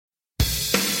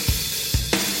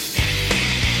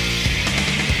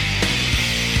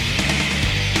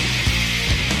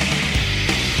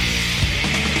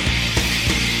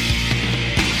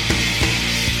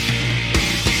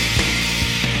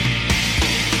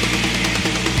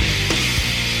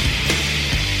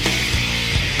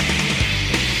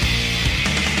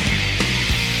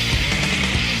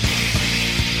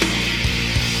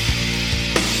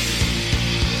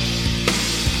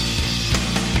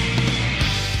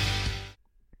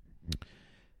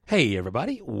Hey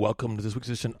everybody, welcome to this week's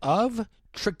edition of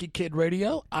Tricky Kid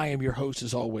Radio. I am your host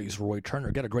as always, Roy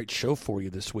Turner. Got a great show for you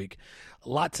this week.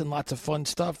 Lots and lots of fun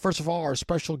stuff. First of all, our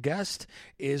special guest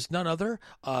is none other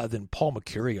than Paul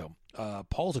Mecurio.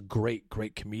 Paul's a great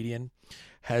comedian.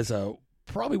 Has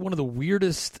probably one of the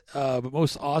weirdest but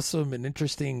most awesome and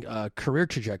interesting career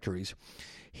trajectories.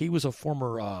 He was a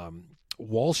former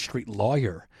Wall Street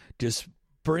lawyer, just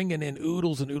bringing in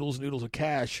oodles and oodles and oodles of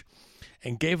cash,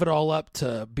 and gave it all up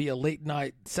to be a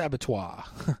late-night saboteur,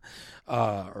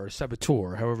 or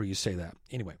saboteur, however you say that.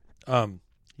 Anyway,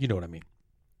 you know what I mean.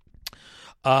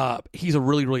 He's a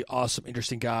really awesome,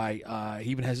 interesting guy. He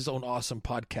even has his own awesome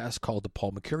podcast called The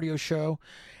Paul Mecurio Show,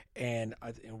 and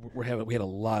we had a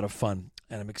lot of fun,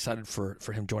 and I'm excited for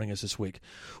him joining us this week.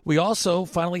 We also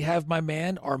finally have my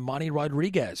man Armani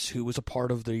Rodriguez, who was a part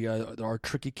of our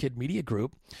Tricky Kid Media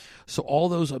Group. So all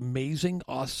those amazing,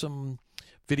 awesome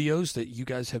videos that you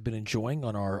guys have been enjoying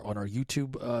on our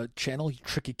YouTube channel,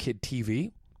 Tricky Kid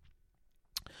TV.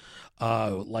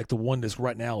 Like the one that's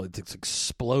right now, it's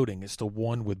exploding. It's the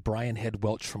one with Brian Head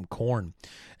Welch from Korn.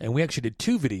 And we actually did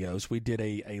two videos. We did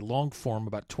a long form,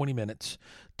 about 20 minutes,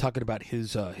 talking about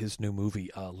his new movie,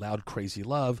 Loud Crazy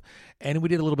Love. And we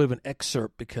did a little bit of an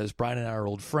excerpt because Brian and I are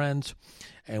old friends.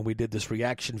 And we did this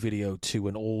reaction video to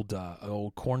an old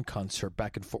Korn concert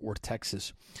back in Fort Worth,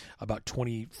 Texas, about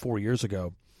 24 years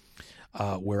ago.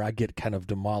 Where I get kind of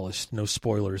demolished. No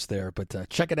spoilers there, but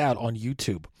check it out on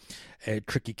YouTube at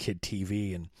Tricky Kid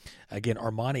TV. And again,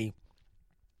 Armani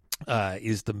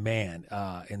is the man.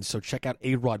 And so check out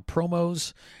A-Rod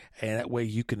promos, and that way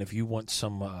you can, if you want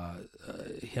some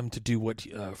him to do what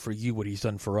for you what he's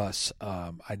done for us,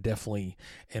 I definitely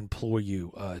implore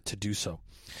you to do so.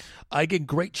 Again,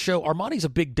 great show. Armani's a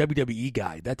big WWE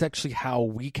guy. That's actually how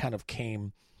we kind of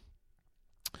came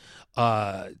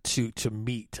to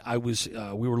meet.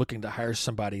 We were looking to hire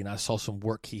somebody, and I saw some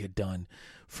work he had done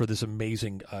for this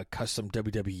amazing custom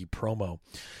WWE promo.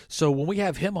 So when we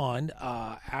have him on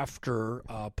after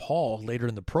Paul later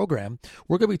in the program,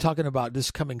 we're going to be talking about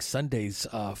this coming Sunday's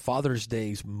Father's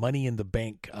Day's Money in the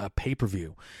Bank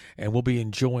pay-per-view, and we'll be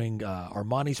enjoying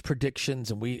Armani's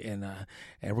predictions, and we're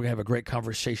going to have a great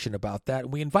conversation about that.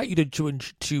 And we invite you to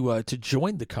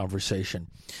join the conversation.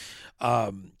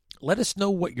 Let us know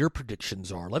what your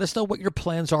predictions are. Let us know what your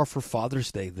plans are for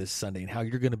Father's Day this Sunday and how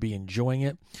you're going to be enjoying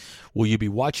it. Will you be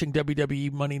watching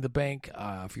WWE Money in the Bank?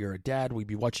 If you're a dad, will you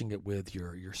be watching it with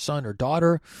your son or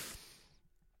daughter?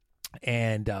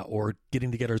 And or getting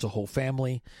together as a whole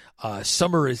family.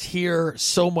 Summer is here.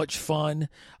 So much fun.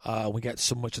 We got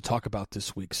so much to talk about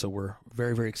this week. So we're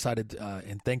very excited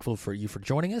and thankful for you for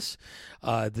joining us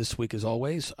this week as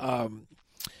always.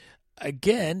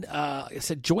 Again, I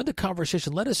said, join the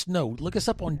conversation. Let us know. Look us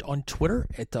up on Twitter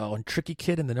on Tricky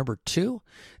Kid and the number 2.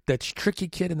 That's Tricky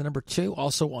Kid and the number 2.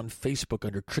 Also on Facebook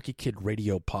under Tricky Kid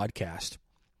Radio Podcast.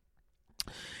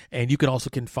 And you can also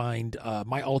find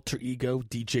my alter ego,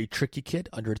 DJ Tricky Kid,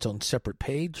 under its own separate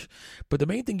page. But the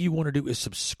main thing you want to do is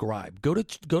subscribe. Go to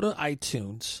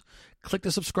iTunes. Click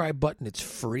the subscribe button. It's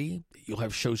free. You'll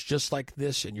have shows just like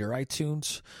this in your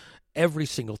iTunes every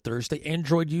single Thursday.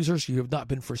 Android users, you have not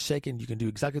been forsaken. You can do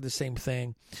exactly the same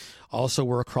thing. Also,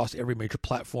 we're across every major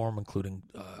platform, including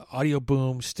Audio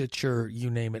Boom, Stitcher, you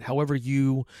name it. However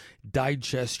you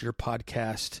digest your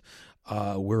podcast,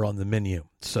 we're on the menu.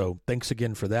 So thanks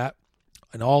again for that.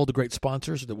 And all the great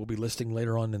sponsors that we'll be listing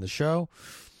later on in the show.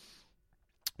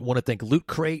 I want to thank Loot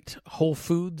Crate, Whole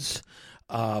Foods,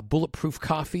 Bulletproof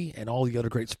Coffee, and all the other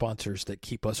great sponsors that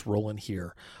keep us rolling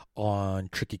here on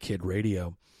Tricky Kid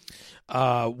Radio.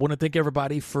 Want to thank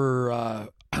everybody for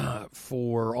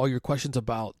all your questions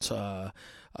about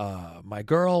my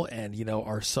girl, and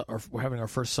our son. We're having our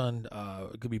first son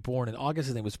going to be born in August.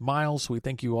 His name was Miles. So we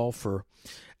thank you all for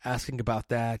asking about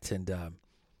that, and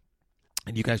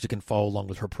you guys can follow along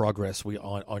with her progress. We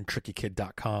on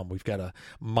trickykid.com. We've got a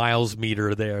miles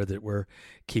meter there that we're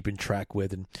keeping track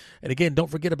with, and again, don't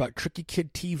forget about Tricky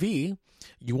Kid TV.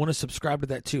 You want to subscribe to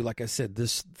that too. Like I said,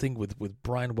 this thing with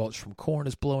Brian Welch from Korn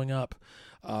is blowing up.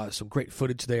 Some great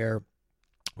footage there.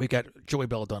 We got Joey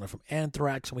Belladonna from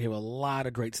Anthrax, and we have a lot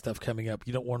of great stuff coming up.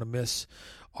 You don't want to miss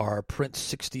our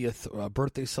Prince 60th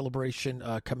birthday celebration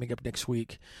coming up next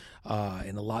week,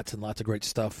 and lots of great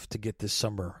stuff to get this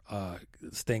summer,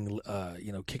 staying,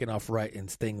 kicking off right and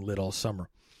staying lit all summer.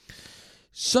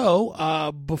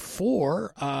 So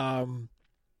before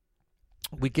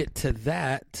we get to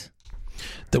that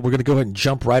we're going to go ahead and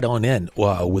jump right on in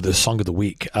with the song of the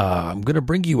week. I'm going to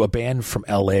bring you a band from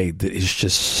L.A. that is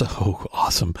just so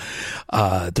awesome.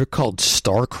 They're called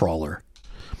Starcrawler.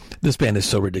 This band is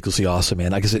so ridiculously awesome,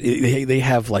 man. Like I said, they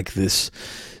have like this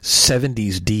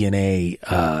 70s DNA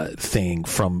thing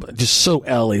from just so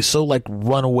LA, so like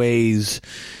Runaways.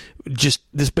 Just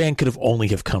this band could have only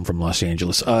have come from Los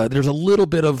Angeles. There's a little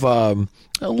bit of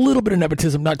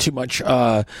nepotism, not too much.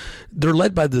 They're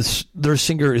led by this. Their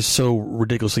singer is so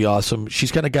ridiculously awesome.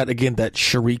 She's kind of got, again, that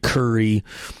Cherie Curry,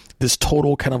 this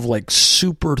total kind of like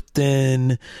super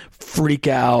thin, freak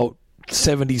out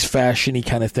 70s fashion-y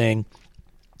kind of thing,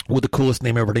 with the coolest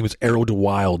name ever. Her name is Arrow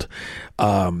DeWild.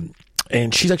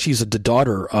 And she's actually the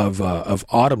daughter of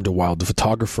Autumn DeWild, the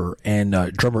photographer, and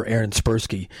drummer Aaron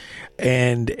Spursky.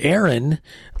 And Aaron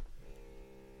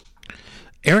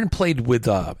played with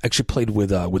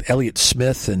Elliott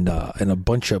Smith and a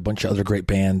bunch of other great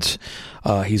bands.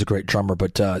 He's a great drummer,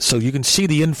 but so you can see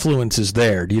the influences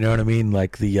there. Do you know what I mean?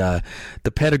 Like the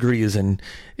pedigree is in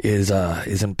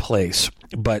place.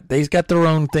 But they've got their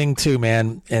own thing too,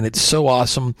 man, and it's so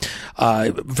awesome.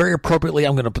 Very appropriately,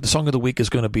 I'm going to put the song of the week is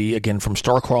going to be, again, from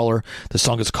Starcrawler. The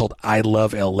song is called "I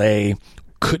Love L.A."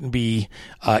 Couldn't be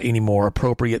any more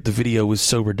appropriate. The video was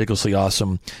so ridiculously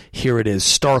awesome. Here it is,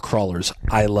 Starcrawler's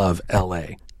 "I Love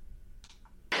L.A."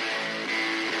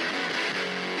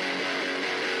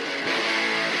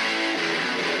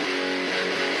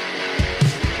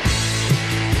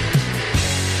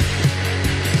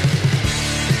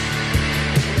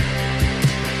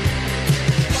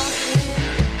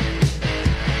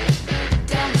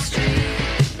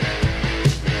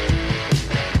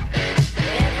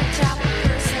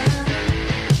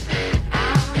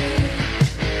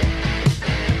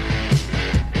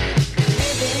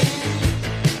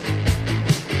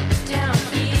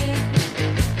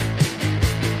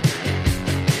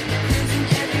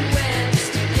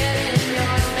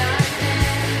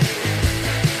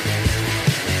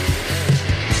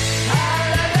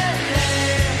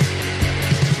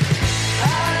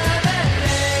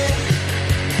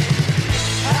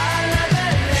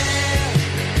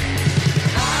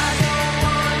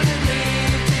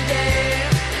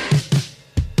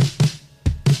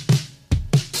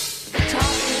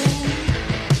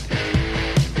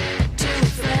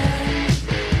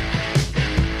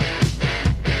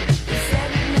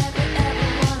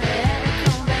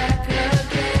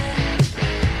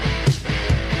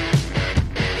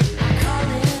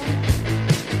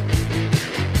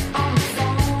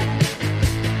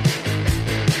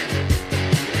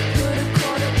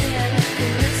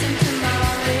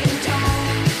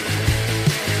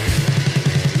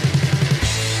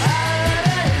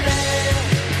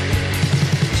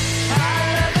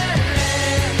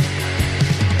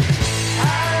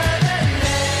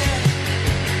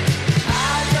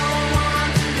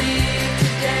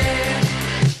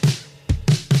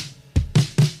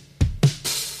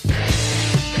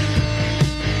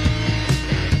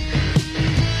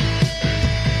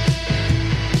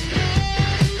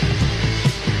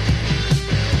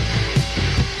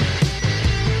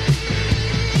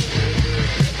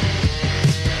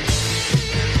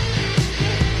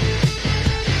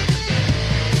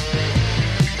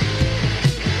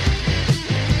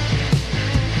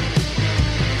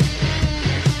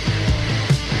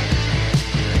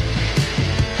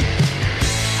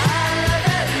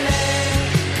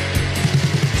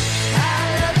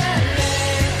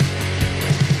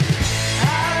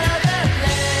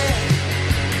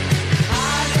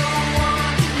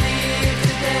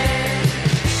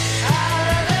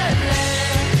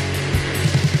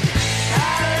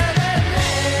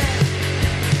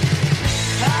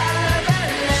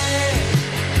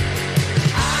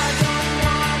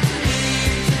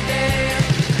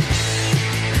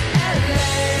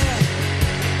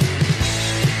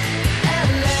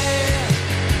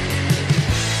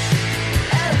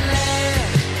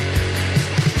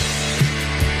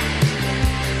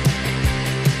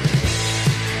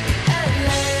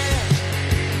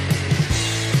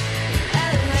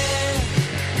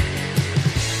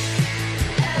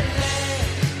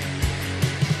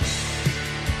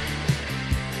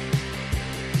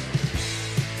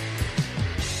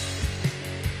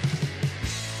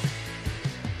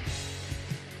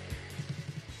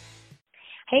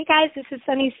 Hey guys, this is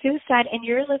Sunny Suicide, and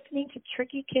you're listening to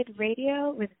Tricky Kid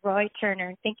Radio with Roy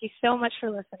Turner. Thank you so much for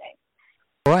listening.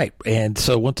 All right, and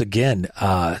so once again,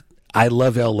 I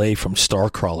Love LA from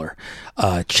Starcrawler.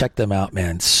 Check them out,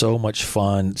 man. So much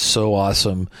fun, so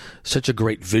awesome, such a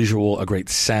great visual, a great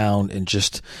sound, and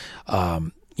just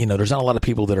there's not a lot of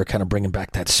people that are kind of bringing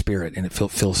back that spirit, and it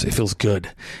feels good.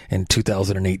 In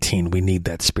 2018, we need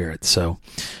that spirit. So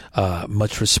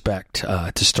much respect to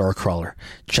Starcrawler.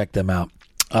 Check them out.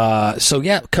 So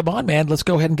yeah, come on, man. Let's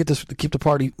go ahead and keep the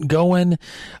party going.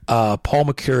 Paul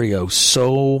Mecurio,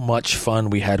 so much fun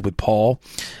we had with Paul.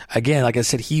 Again, like I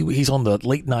said, he's on the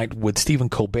late night with Stephen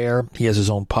Colbert. He has his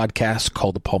own podcast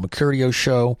called the Paul Mecurio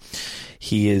Show.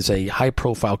 He is a high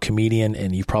profile comedian,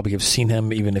 and you probably have seen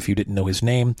him even if you didn't know his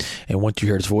name. And once you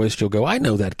hear his voice, you'll go, I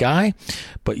know that guy,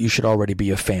 but you should already be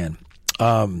a fan.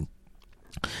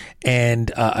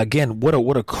 Again,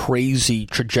 what a crazy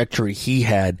trajectory he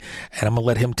had, and I'm gonna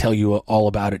let him tell you all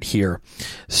about it here.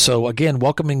 So again,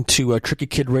 welcoming to Tricky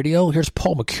Kid Radio. Here's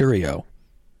Paul Mecurio.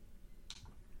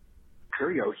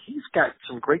 He's got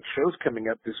some great shows coming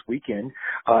up this weekend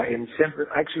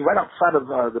actually right outside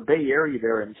of the Bay Area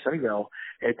there in Sunnyvale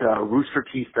at Rooster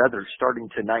Teeth Feathers, starting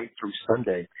tonight through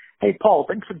Sunday. Hey, Paul,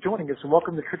 thanks for joining us, and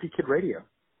welcome to Tricky Kid Radio.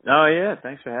 Oh yeah,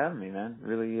 thanks for having me, man.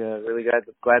 Really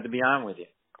glad to be on with you.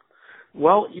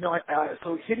 Well,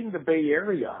 so hitting the Bay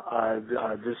Area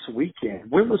this weekend.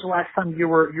 When was the last time you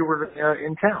were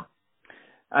in town?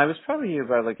 I was probably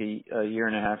about like a year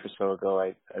and a half or so ago.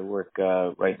 I work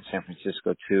right in San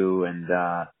Francisco too, and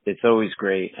it's always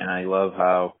great. And I love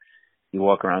how you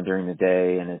walk around during the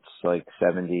day and it's like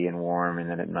 70 and warm, and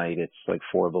then at night it's like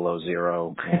 4 below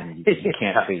zero, and you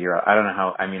can't figure out. I don't know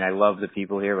how. I mean, I love the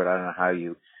people here, but I don't know how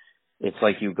you. It's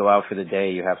like you go out for the day,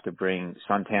 you have to bring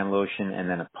suntan lotion and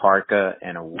then a parka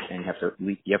and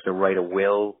you have to write a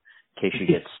will in case you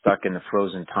get stuck in the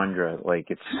frozen tundra. Like,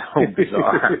 it's so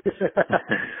bizarre.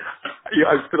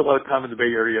 Yeah, I've spent a lot of time in the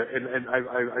Bay Area, and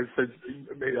I've said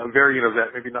a variant of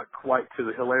that, maybe not quite to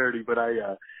the hilarity, but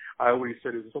I always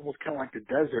said it's almost kind of like the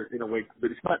desert in a way, but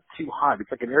it's not too hot.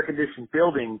 It's like an air conditioned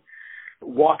building,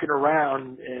 walking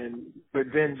around, but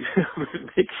then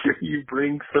make sure you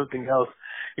bring something else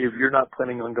if you're not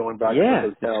planning on going back to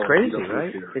the hotel. It's crazy,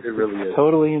 right? It really is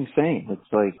totally insane.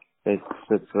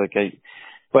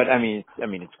 But I mean,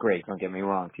 it's great. Don't get me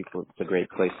wrong. It's a great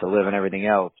place to live and everything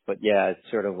else. But yeah,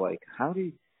 it's sort of like, how do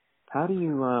you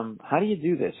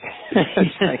do this?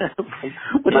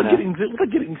 Without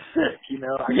getting sick,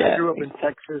 I grew up in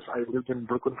Texas. I lived in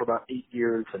Brooklyn for about 8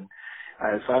 years, and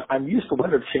so I'm used to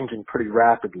weather changing pretty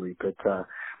rapidly. But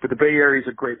the Bay Area is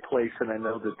a great place, and I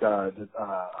know that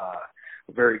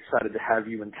very excited to have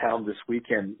you in town this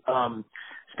weekend.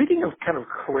 Speaking of kind of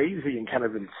crazy and kind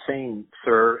of insane,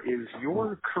 sir, is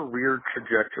your career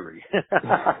trajectory.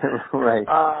 Right.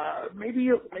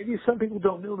 Maybe some people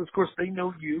don't know this. Of course, they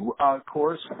know you, of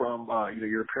course, from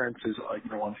your appearances,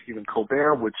 on Stephen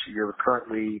Colbert, which you're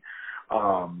currently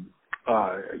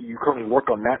you currently work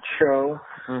on that show.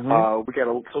 Mm-hmm. We got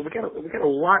a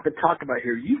lot to talk about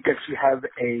here. You actually have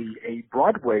a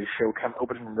Broadway show kind of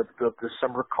opening this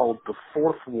summer called The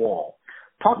Fourth Wall.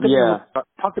 Talk to me a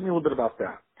little bit about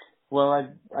that. Well,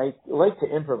 I like to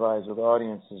improvise with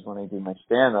audiences when I do my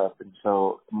stand-up, and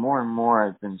so more and more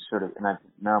I've been and I'm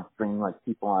now bringing like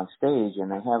people on stage,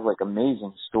 and they have like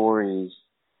amazing stories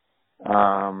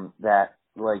that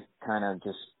like kind of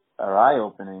just are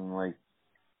eye-opening. Like,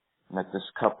 met this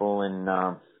couple in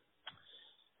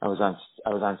I was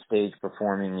on stage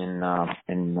performing in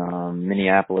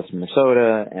Minneapolis,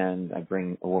 Minnesota, and I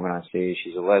bring a woman on stage.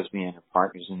 She's a lesbian. Her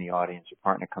partner's in the audience. Her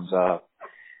partner comes up.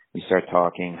 We start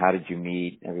talking. How did you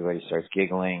meet? Everybody starts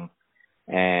giggling,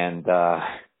 and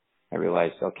I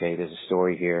realized, okay, there's a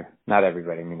story here. Not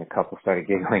everybody. I mean, the couple started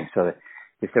giggling. So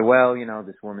they said, well,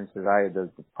 this woman says the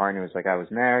partner was like, I was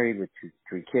married with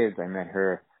three kids. I met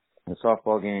her in a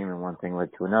softball game, and one thing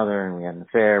led to another, and we had an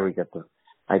affair.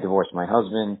 I divorced my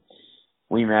husband.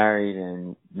 We married,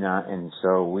 and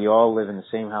so we all live in the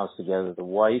same house together. The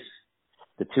wife,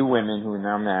 the two women who are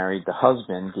now married, the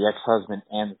husband, the ex-husband,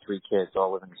 and the three kids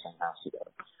all live in the same house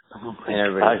together. Oh my and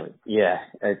everybody's like, yeah,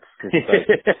 it's just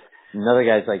like, another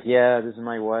guy's like, yeah, this is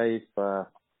my wife,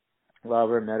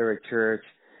 Robert, met her at church.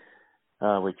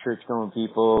 We're church-going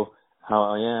people.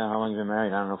 How long have you been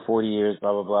married? I don't know, 40 years,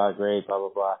 blah, blah, blah, great, blah,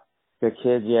 blah, blah. Your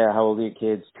kids, yeah, how old are your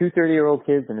kids? 2 30-year-old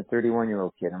kids and a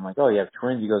 31-year-old kid. I'm like, oh, you have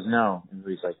twins? He goes, no. And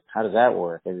he's like, how does that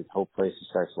work? And the whole place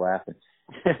starts laughing.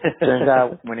 Turns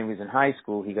out when he was in high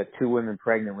school, he got 2 women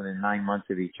pregnant within 9 months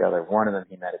of each other. One of them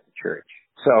he met at the church.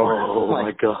 So, oh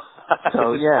my God.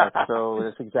 So yeah, so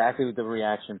that's exactly the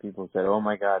reaction people said. Oh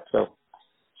my God.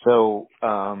 So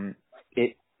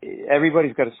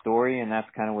everybody's got a story, and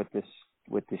that's kind of what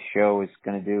this show is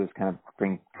going to do, is kind of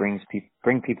bring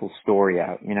people's story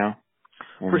out,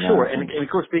 For sure. And of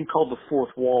course, being called The Fourth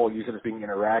Wall, using it being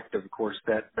interactive, of course,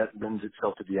 that lends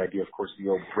itself to the idea, of course, the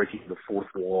old breaking the fourth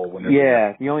wall.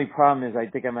 Yeah. The only problem is I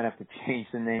think I might have to change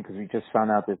the name, because we just found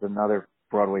out there's another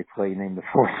Broadway play named The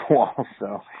Fourth Wall.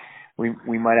 So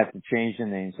we might have to change the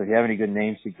name. So if you have any good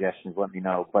name suggestions, let me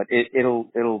know. But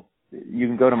it'll you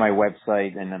can go to my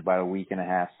website in about a week and a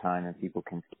half's time, and people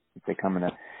can, if they come in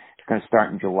it's going to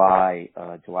start in July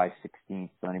 16th.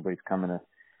 So anybody's coming to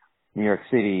New York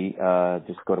City,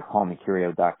 just go to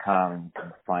paulmecurio.com and you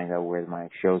can find out where my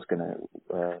show's going to,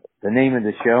 the name of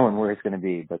the show and where it's going to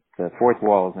be. But Fourth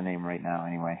Wall is the name right now,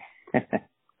 anyway.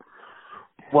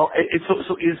 Well,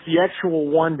 so is the actual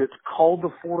one that's called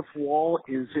the Fourth Wall?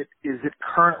 Is it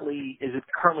currently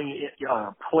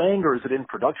playing, or is it in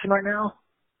production right now?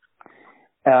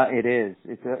 It is.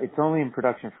 It's only in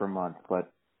production for a month,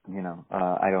 but you know,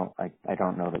 I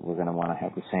don't know that we're going to want to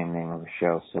have the same name of the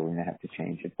show, so we may have to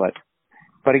change it. But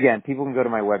again, people can go to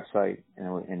my website,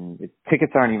 and the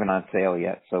tickets aren't even on sale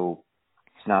yet, so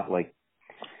it's not like.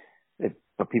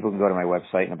 But people can go to my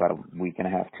website in about a week and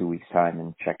a half, 2 weeks time,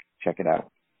 and check it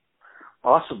out.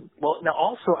 Awesome. Well, now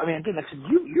also, I mean, again, I said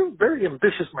you're very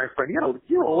ambitious, my friend.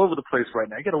 You're all over the place right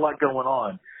now. You got a lot going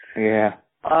on. Yeah.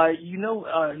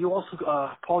 You also,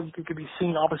 Paul, you could be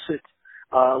seen opposite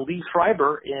Lee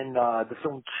Schreiber in the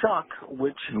film Chuck,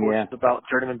 which of course is about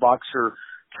journeyman boxer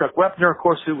Chuck Wepner, of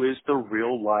course, who is the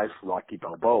real life Rocky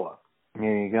Balboa.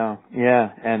 There you go. Yeah,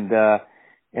 and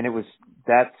it was,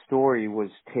 that story was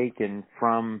taken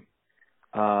from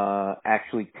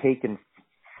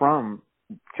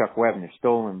Chuck Wepner,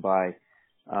 stolen by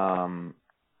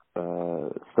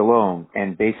Stallone,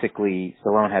 and basically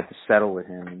Stallone had to settle with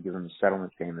him and give him a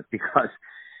settlement payment because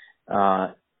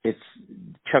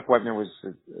Chuck Wepner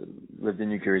lived in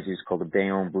New Jersey. He was called a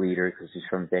Bayonne bleeder because he's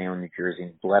from Bayonne, New Jersey,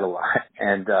 and bled a lot.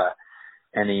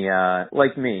 And he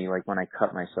like me, like when I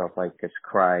cut myself, I just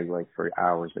cry like for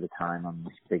hours at a time. I'm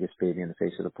the biggest baby on the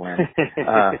face of the planet.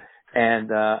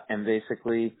 And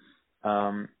basically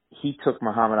he took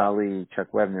Muhammad Ali,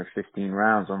 Chuck Wepner, 15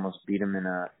 rounds, almost beat him in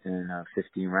a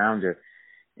 15 rounder.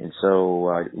 And so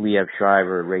Liev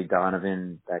Schreiber, Ray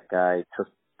Donovan, that guy took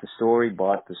the story,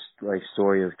 bought the life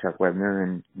story of Chuck Wepner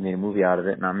and made a movie out of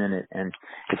it, and I'm in it. And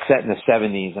it's set in the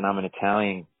 70s, and I'm an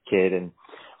Italian kid, and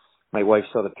my wife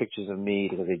saw the pictures of me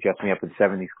because they dressed me up in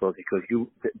 70s clothes. She goes,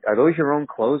 are those your own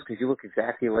clothes? Because you look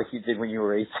exactly like you did when you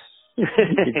were 8.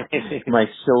 my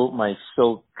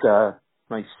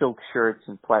silk shirts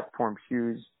and platform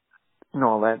shoes and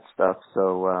all that stuff.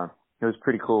 So it was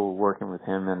pretty cool working with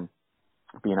him and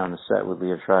being on the set with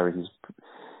Liev Schreiber. He's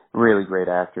a really great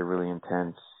actor, really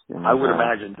intense. And, I would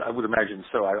imagine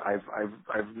so.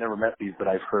 I've never met these, but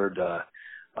I've heard.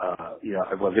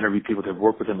 I've interviewed people that have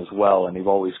worked with him as well, and they've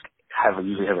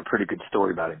usually have a pretty good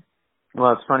story about him.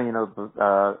 Well, it's funny, 9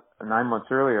 months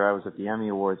earlier, I was at the Emmy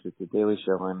Awards at the Daily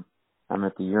Show, and I'm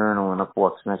at the urinal, and up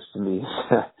walks next to me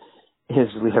is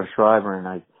Liev Schreiber, and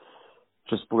I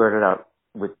just blurted out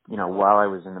while I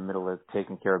was in the middle of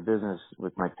taking care of business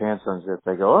with my pants unzipped,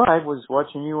 I go, I was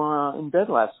watching you in bed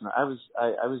last night. I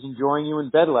was enjoying you in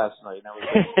bed last night. And I was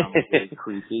really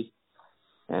creepy.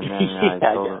 And then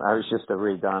I told him I was just a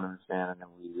Ray Donovan fan, and then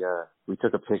we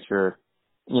took a picture,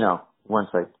 once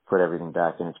I put everything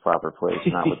back in its proper place,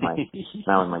 not with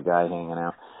my guy hanging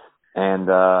out. And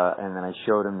then I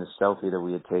showed him the selfie that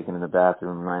we had taken in the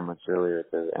bathroom 9 months earlier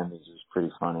at the end. It was pretty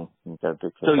funny. He got a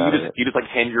big kick out of it. You just like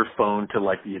hand your phone to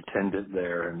like the attendant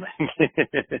there, and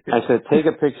I said, take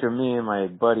a picture of me and my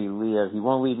buddy Liev. He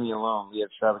won't leave me alone.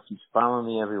 Liev Schreiber keeps following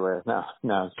me everywhere. No.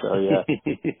 So yeah.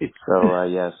 It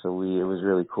was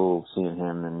really cool seeing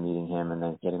him and meeting him and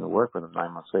then getting to work with him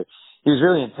 9 months later. He was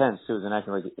really intense too. It was an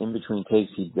actor, like in between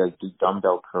takes, he'd like do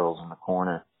dumbbell curls in the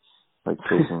corner, like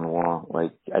facing the wall,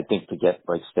 like I think to get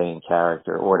stay in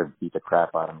character or to beat the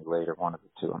crap out of me later, one of the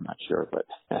two, I'm not sure, but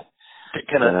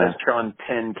kind of as Sean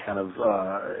Penn kind of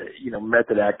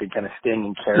method acting, kind of staying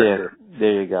in character. Yeah,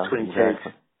 there you go.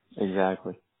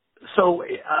 Exactly. So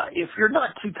if you're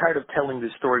not too tired of telling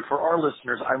this story for our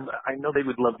listeners, I know they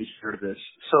would love to hear this.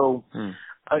 So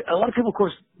a lot of people, of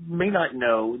course, may not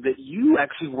know that you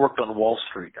actually worked on Wall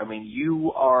Street.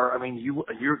 You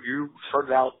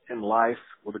started out in life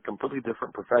with a completely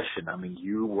different profession.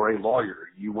 You were a lawyer.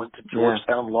 You went to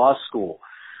Georgetown Law School,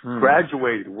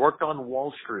 graduated, worked on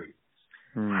Wall Street.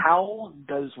 How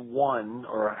does one,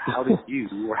 or how did you,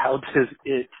 or how does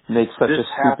it make such a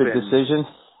stupid decision?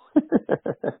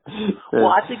 Well,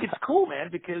 I think it's cool, man,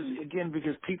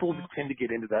 because people tend to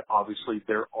get into that. Obviously,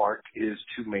 their art is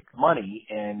to make money,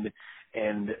 and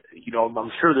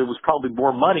I'm sure there was probably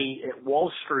more money at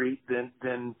Wall Street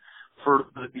than for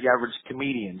the average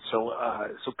comedian. So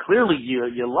clearly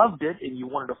you loved it and you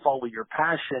wanted to follow your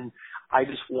passion. I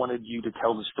just wanted you to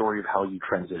tell the story of how you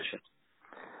transitioned.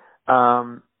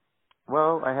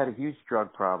 Well, I had a huge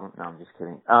drug problem. No, I'm just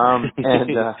kidding.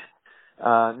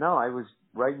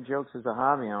 writing jokes as a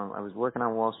hobby. I was working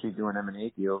on Wall Street doing M&A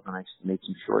deals, and I made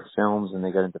some short films, and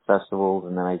they got into festivals,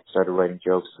 and then I started writing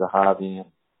jokes as a hobby. And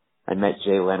I met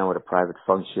Jay Leno at a private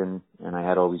function, and I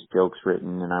had all these jokes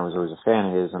written, and I was always a fan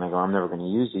of his, and I go, I'm never going to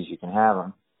use these, you can have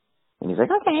them. And he's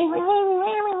like, okay.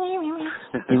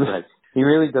 He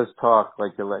really does talk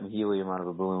like they're letting helium out of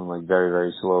a balloon, like very,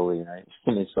 very slowly, right?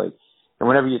 And it's like, and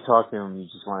whenever you talk to him, you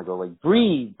just want to go like,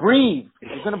 breathe,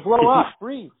 you're going to blow up,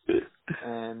 breathe.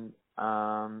 And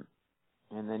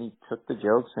then he took the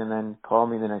jokes and then called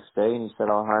me the next day, and he said,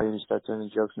 I'll hire you to start turning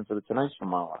jokes in for the Tonight Show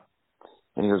monologue.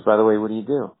 And he goes, by the way, what do you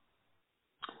do?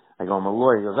 I go, I'm a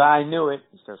lawyer. He goes, I knew it.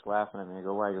 He starts laughing at me. I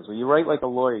go, why? He goes, well, you write like a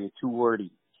lawyer. You're too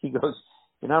wordy. He goes,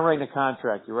 you're not writing a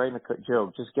contract. You're writing a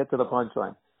joke. Just get to the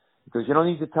punchline. He goes, you don't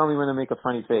need to tell me when to make a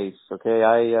funny face. Okay.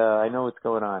 I know what's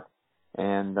going on.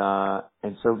 And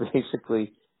so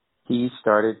basically he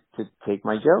started to take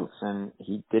my jokes, and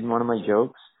he did one of my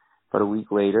jokes about a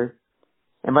week later.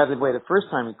 And by the way, the first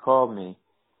time he called me,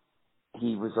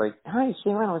 he was like, hi,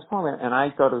 Jay Leno, it's Paul. And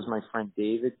I thought it was my friend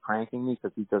David pranking me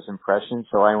because he does impressions.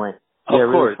 So I went, yeah,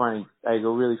 really funny. I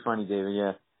go, really funny, David,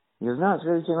 yeah. He goes, no, it's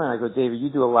really Jay Leno. I go, David, you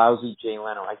do a lousy Jay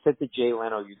Leno. I said to Jay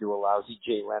Leno, you do a lousy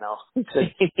Jay Leno.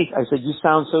 I said, you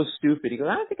sound so stupid. He goes,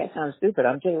 I don't think I sound stupid.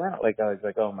 I'm Jay Leno. Like, I was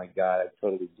like, oh my God, I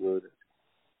totally blew it.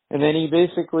 And then he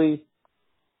basically,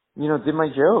 did my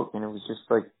joke, and it was just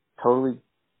like totally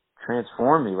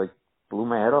transformed me, like blew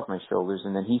my head off my shoulders.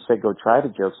 And then he said, go try the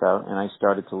jokes out. And I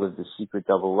started to live this secret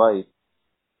double life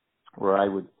where I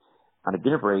would, on a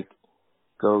dinner break,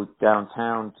 go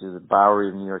downtown to the Bowery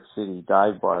of New York City,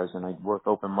 dive bars, and I'd work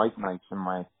open mic nights in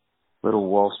my little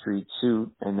Wall Street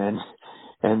suit. And then,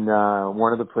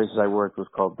 one of the places I worked was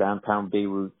called Downtown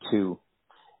Beirut 2.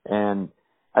 And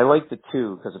I liked the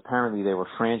 2 because apparently they were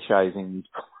franchising these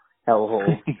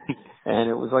hellholes. And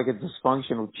it was like a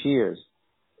dysfunctional Cheers.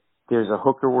 There's a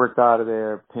hooker worked out of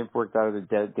there, pimp worked out of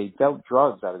there. They dealt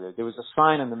drugs out of there. There was a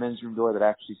sign on the men's room door that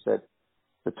actually said,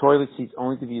 the toilet seat's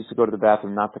only to be used to go to the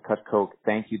bathroom, not to cut coke.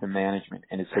 Thank you, the management.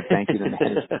 And it said, thank you, the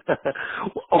management.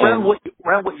 around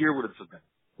what year would it have been?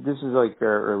 This is like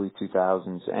early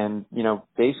 2000s. And,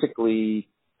 basically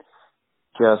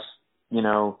just,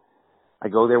 I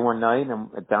go there one night, and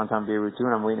I'm at Downtown Beirut 2,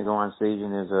 and I'm waiting to go on stage,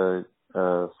 and there's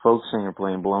a folk singer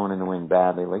playing Blowing in the Wind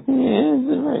badly. Like,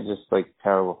 just like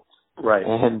terrible. Right.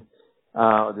 And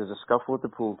there's a scuffle at the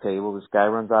pool table. This guy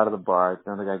runs out of the bar.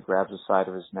 Another guy grabs the side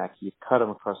of his neck. He cut him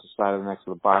across the side of the neck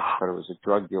with a box cutter. It was a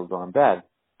drug deal gone bad.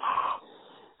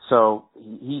 So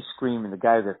he's screaming. The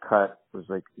guy that cut was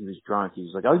like, he was drunk. He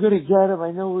was like, I'm going to get him.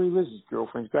 I know where he lives. His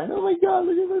girlfriend's crying, oh my God,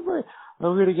 look at my boy.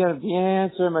 I'm going to get him. The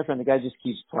answer, my friend. The guy just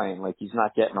keeps playing like he's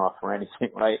not getting off for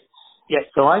anything, right? Yeah.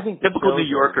 So I think typical New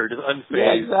Yorker, just unfazed.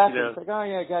 Yeah, exactly. It's like, oh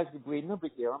yeah, guys can bleed. No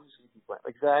big deal. I'm just going to keep playing.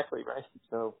 Exactly, right?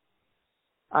 So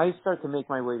I start to make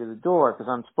my way to the door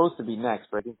because I'm supposed to be next,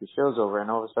 but I think the show's over,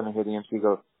 and all of a sudden I hear the MC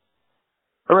go,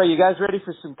 all right, you guys ready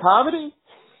for some comedy?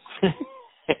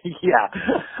 Yeah.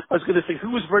 I was going to say,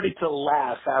 who was ready to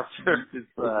laugh after this?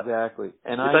 Exactly.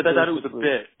 And I thought it was a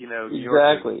bit,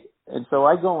 Exactly. And so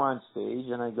I go on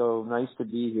stage, and I go, nice to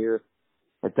be here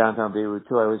at Downtown Beirut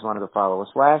 2. I always wanted to follow a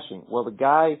slashing. Well, the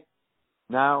guy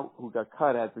now who got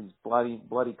cut had these bloody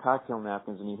cocktail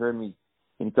napkins, and he heard me,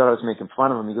 and he thought I was making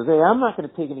fun of him. He goes, hey, I'm not going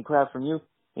to take any crap from you.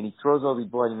 And he throws all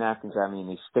these bloody napkins at me, and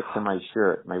they stick to my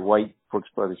shirt, my white Brooks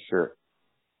Brothers shirt.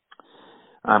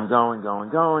 I'm going.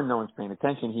 No one's paying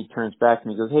attention. He turns back to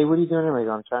me. He goes, hey, what are you doing here? I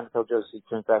go, I'm trying to tell jokes. He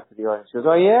turns back to the audience. He goes,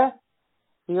 oh, yeah?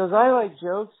 He goes, I like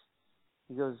jokes.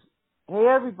 He goes, hey,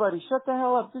 everybody, shut the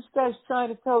hell up. This guy's trying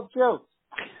to tell jokes.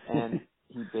 And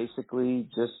he basically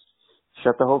just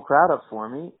shut the whole crowd up for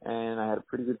me. And I had a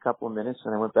pretty good couple of minutes.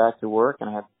 And I went back to work. And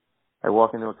I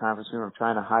walk into a conference room. I'm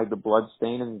trying to hide the blood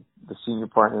stain. And the senior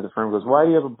partner of the firm goes, why do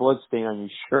you have a blood stain on your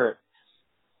shirt?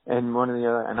 And one of the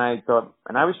other, and I thought,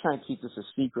 and I was trying to keep this a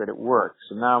secret at work.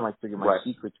 So now I figure my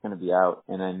secret's going to be out.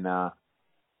 And then,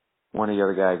 one of the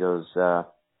other guy goes, one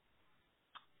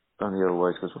of the other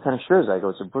lawyers goes, what kind of shirt is that? I go,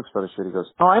 it's a Brooks Brothers shirt. He goes,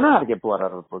 oh, I know how to get blood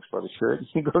out of a Brooks Brothers shirt.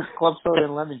 He goes, club soda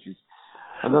and lemon juice.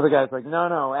 Another guy's like, no,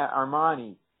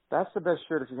 Armani. That's the best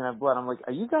shirt if you're going to have blood. I'm like,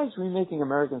 are you guys remaking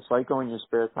American Psycho in your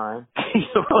spare time?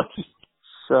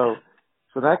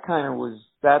 So that kind of was,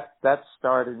 that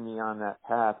started me on that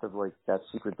path of like that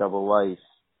secret double life.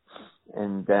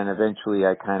 And then eventually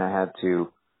I kind of had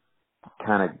to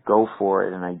kind of go for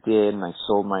it, and I did, and I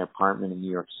sold my apartment in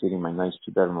New York City, my nice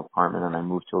 2-bedroom apartment, and I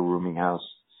moved to a rooming house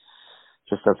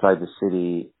just outside the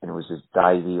city, and it was this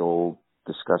divey old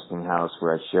disgusting house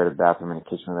where I shared a bathroom and a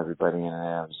kitchen with everybody, and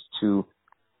I was two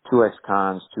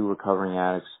ex-cons, 2 recovering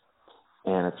addicts,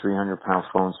 and a 300-pound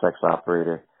phone sex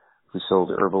operator who sold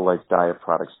Herbalife diet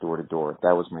products door to door.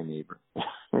 That was my neighbor.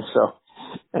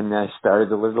 And I started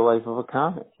to live the life of a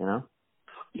comic, you know?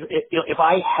 If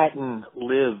I hadn't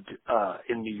lived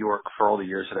in New York for all the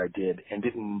years that I did and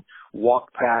didn't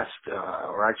walk past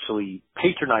or actually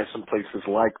patronize some places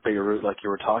like Beirut, like you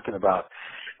were talking about,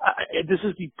 this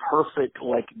is the perfect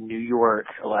like New York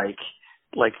like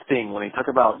thing. When they talk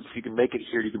about if you can make it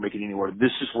here, you can make it anywhere.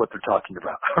 This is what they're talking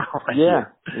about. Right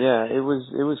yeah. It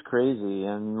was crazy,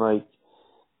 and like,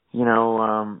 you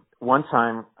know, one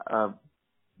time.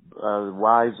 The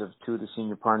wives of two of the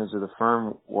senior partners of the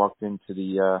firm walked into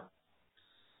this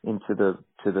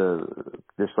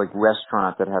like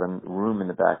restaurant that had a room in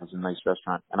the back. It was a nice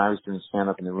restaurant, and I was doing stand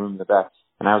up in the room in the back,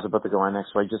 and I was about to go on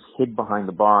next, so I just hid behind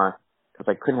the bar because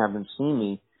I couldn't have them see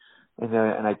me,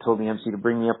 and I told the MC to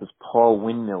bring me up as Paul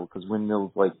Windmill, because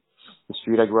Windmill's like the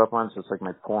street I grew up on, so it's like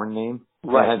my porn name.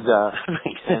 Right.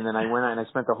 And then I went out and I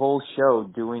spent the whole show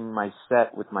doing my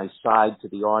set with my side to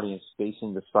the audience,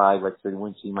 facing the side, like so they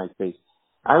wouldn't see my face.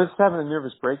 I was having a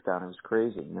nervous breakdown. It was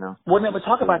crazy, you know. Well, no, but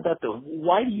talk about that though.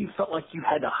 Why do you felt like you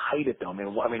had to hide it though? I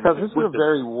mean, because this was a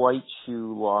very white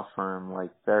shoe law firm,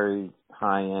 like very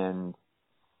high end,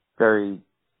 very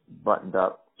buttoned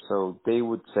up. So they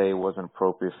would say it wasn't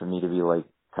appropriate for me to be like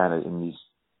kind of in these.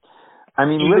 I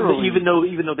mean, even though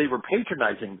they were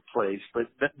patronizing the place,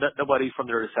 but nobody from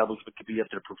their establishment could be up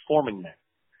there performing there.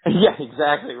 Yeah,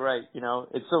 exactly right. You know,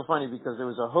 it's so funny because there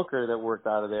was a hooker that worked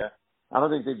out of there. I don't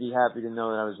think they'd be happy to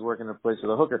know that I was working in a place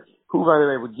with a hooker who, by the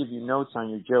way, would give you notes on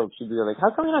your jokes. She'd be like,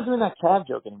 "How come you're not doing that cab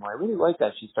joke anymore? I really like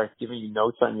that." She starts giving you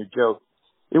notes on your joke.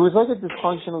 It was like a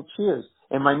dysfunctional Cheers.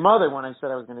 And my mother, when I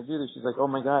said I was going to do this, she's like, "Oh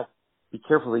my God, be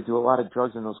careful. They do a lot of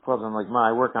drugs in those clubs." I'm like, "Ma,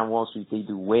 I work on Wall Street. They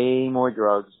do way more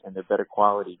drugs, and they're better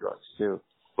quality drugs too."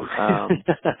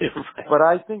 But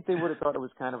I think they would have thought it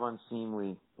was kind of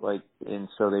unseemly, like, and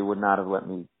so they would not have let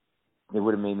me. They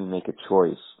would have made me make a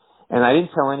choice. And I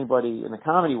didn't tell anybody in the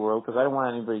comedy world because I don't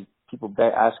want people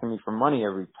asking me for money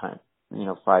every time,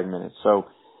 5 minutes. So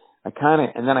I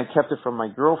and then I kept it from my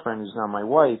girlfriend, who's now my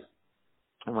wife.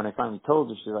 And when I finally told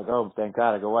her, she's like, "Oh, thank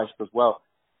God." I go, "Why?" She goes, "Well,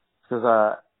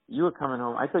 because you were coming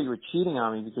home. I thought you were cheating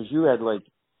on me because you had like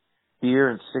beer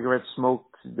and cigarette smoke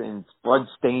and blood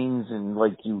stains and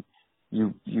like you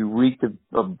reeked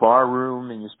a bar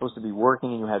room and you're supposed to be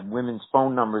working and you had women's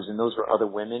phone numbers and those were other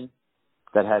women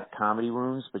that had comedy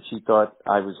rooms, but she thought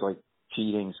I was like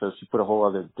cheating, so she put a whole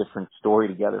other different story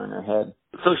together in her head."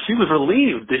 So she was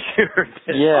relieved that you were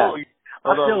yeah.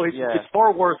 Although it's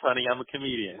far worse, honey. I'm a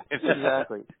comedian.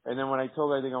 Exactly. And then when I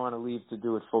told her I think I want to leave to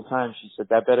do it full time, she said,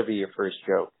 "That better be your first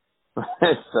joke." So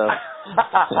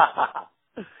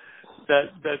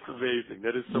that's amazing.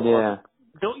 That is so awesome.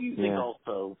 Don't you think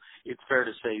also it's fair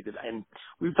to say that, and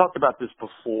we've talked about this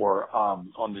before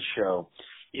on the show,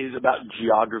 is about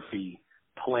geography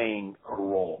playing a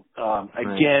role.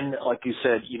 Again, like you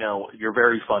said, you're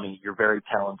very funny, you're very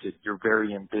talented, you're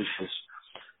very ambitious.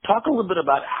 Talk a little bit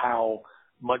about how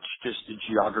much just the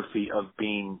geography of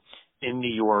being in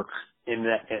New York in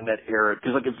that era,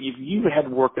 because like if you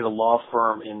had worked at a law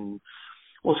firm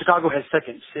Chicago has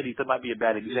second cities, that might be a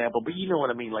bad example, but you know what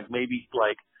I mean, like maybe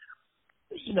like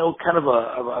kind of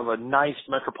a nice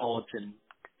metropolitan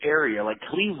area like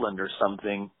Cleveland or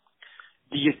something.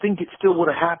 Do you think it still would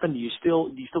have happened? Do you still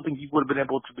think you would have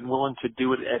been willing to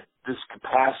do it at this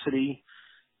capacity,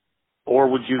 or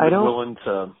would you have been willing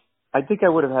to? I think I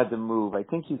would have had to move. I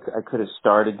think I could have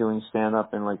started doing stand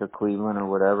up in like a Cleveland or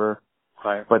whatever.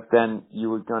 Right. But then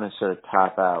you were going to sort of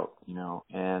top out,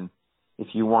 and if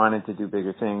you wanted to do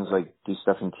bigger things like do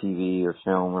stuff in TV or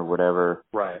film or whatever,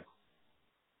 right,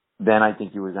 then I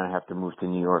think you were going to have to move to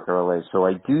New York or LA. So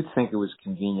I do think it was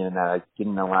convenient in that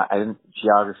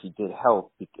geography did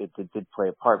help. It did play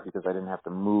a part because I didn't have to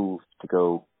move to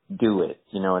go do it.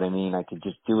 You know what I mean? I could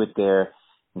just do it there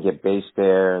and get based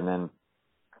there. And then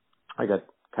I got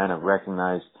kind of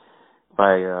recognized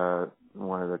by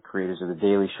one of the creators of The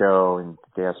Daily Show, and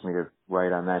they asked me to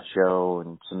write on that show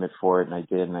and submit for it, and I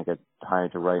did, and I got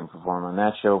hired to write and perform on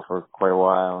that show for quite a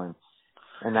while, and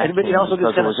that it also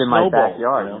because it was in my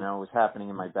backyard, it was happening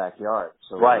in my backyard.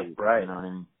 So right. You know what I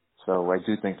mean? So I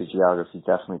do think the geography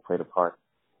definitely played a part.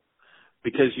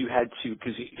 Because you had to,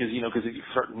 because you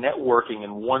start networking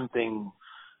and one thing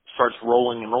starts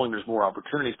rolling, there's more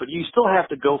opportunities, but you still have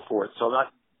to go for it. So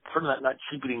not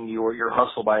cheapening your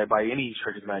hustle by any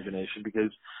stretch of imagination,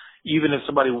 because even if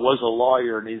somebody was a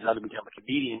lawyer and needs how to become a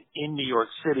comedian in New York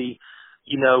City,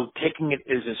 taking it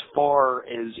is as far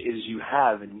as you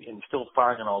have and still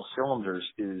firing on all cylinders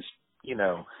is,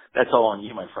 that's all on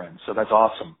you, my friend. So that's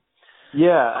awesome.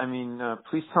 Yeah, I mean,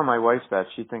 please tell my wife that.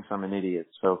 She thinks I'm an idiot.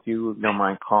 So if you don't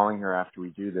mind calling her after we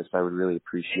do this, I would really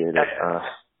appreciate it.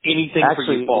 Anything actually,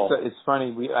 for you, Paul. It's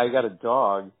funny. I got a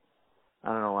dog.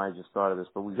 I don't know why I just thought of this,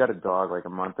 but we got a dog like a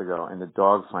month ago, and the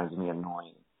dog finds me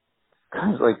annoying.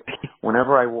 Because, like,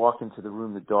 whenever I walk into the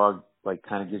room, the dog, like,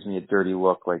 kind of gives me a dirty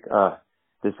look, like,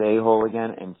 this a-hole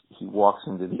again, and he walks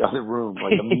into the other room,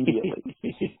 like, immediately.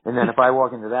 And then if I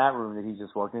walk into that room that he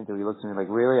just walked into, he looks at me like,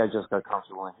 really? I just got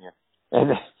comfortable in here.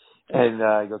 And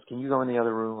he goes, can you go in the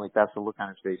other room? Like, that's the look on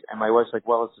his face. And my wife's like,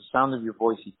 well, it's the sound of your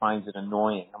voice. He finds it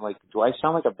annoying. I'm like, do I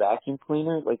sound like a vacuum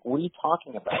cleaner? Like, what are you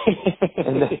talking about?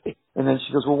 and then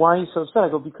she goes, well, why are you so upset? I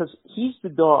go, because he's the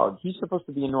dog. He's supposed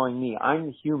to be annoying me. I'm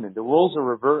the human. The roles are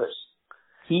reversed.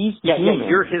 He's the human. Yeah,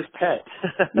 you're his pet.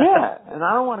 Yeah, and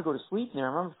I don't want to go to sleep near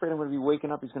him. I'm afraid I'm going to be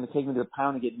waking up. He's going to take me to the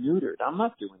pound and get neutered. I'm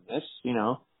not doing this, you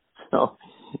know.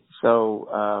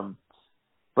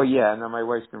 But yeah, no, my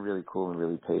wife's been really cool and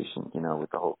really patient, you know,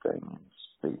 with the whole thing.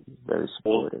 It's very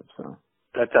supportive. So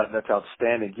that's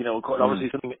outstanding. You know, obviously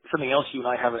something else you and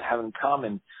I have in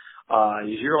common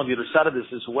is you're on the other side of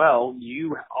this as well.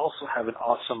 You also have an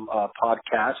awesome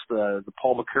podcast, the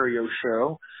Paul Mecurio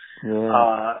Show.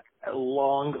 Yeah. A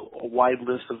wide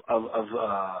list of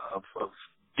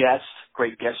guests,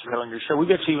 great guests you had on your show.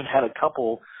 We've actually even had a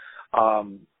couple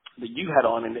that you had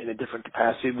on in a different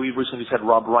capacity. We recently just had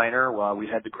Rob Reiner. We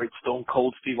had the great Stone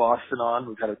Cold Steve Austin on.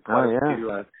 We've had quite a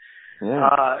few.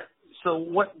 So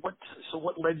what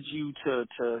led you to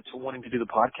wanting to do the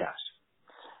podcast?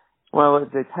 Well,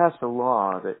 they passed a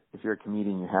law that if you're a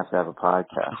comedian, you have to have a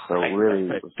podcast. So really,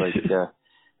 it was like,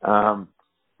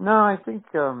 no, I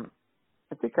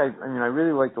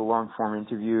really like the long form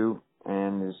interview,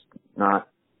 and there's not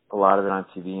a lot of it on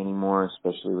TV anymore,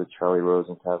 especially with Charlie Rose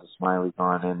and Tavis Smiley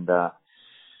gone.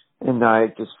 And I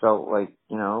just felt like,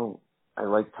 you know, I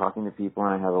like talking to people,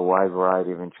 and I have a wide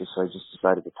variety of interests, so I just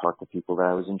decided to talk to people that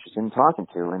I was interested in talking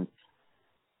to.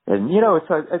 And you know,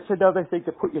 it's another thing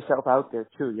to put yourself out there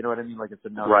too. You know what I mean? Like it's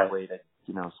another way to,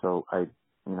 you know. So and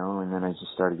then I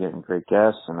just started getting great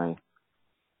guests, and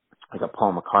I got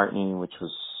Paul McCartney, which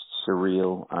was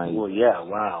surreal.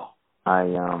 Wow.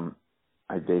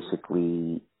 I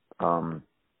basically, I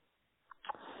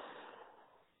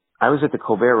was at the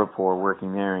Colbert Report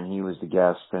working there, and he was the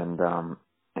guest, and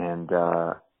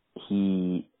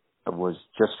he was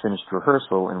just finished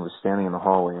rehearsal and was standing in the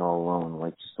hallway all alone,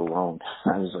 like just alone.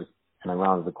 I was like, and I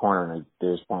rounded the corner, and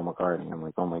there's Paul McCartney. I'm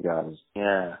like, oh my God, is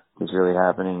really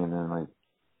happening? And then like,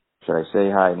 should I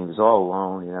say hi? And he was all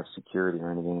alone. He didn't have security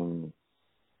or anything.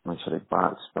 I'm like, should I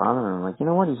spot him? And I'm like, you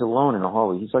know what? He's alone in the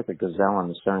hallway. He's like a gazelle on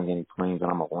the Serengeti plains,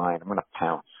 and I'm a lion. I'm gonna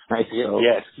pounce. Right? So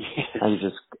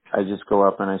I just go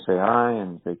up and I say hi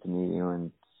and great to meet you,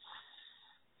 and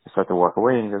I start to walk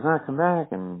away, and he goes, come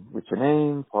back, and what's your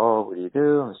name? Paul, what do you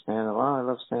do? I'm a stand-up. Oh, I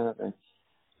love stand-up. And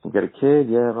you got a kid?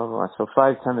 Yeah, blah, blah, blah. So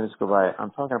 5-10 minutes go by.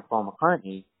 I'm talking to Paul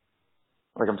McCartney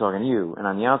like I'm talking to you, and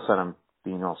on the outside I'm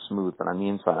being all smooth, but on the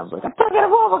inside I'm like, I'm talking to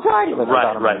Paul McCartney.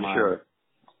 Right, sure.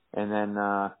 And then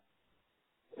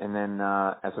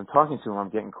as I'm talking to him, I'm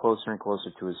getting closer and closer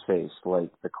to his face,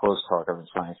 like the close talk of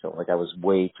Seinfeld. Like I was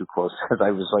way too close because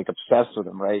I was like obsessed with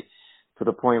him, right? To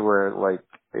the point where like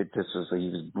it just was like he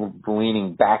was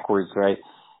leaning backwards, right?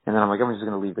 And then I'm like, I'm just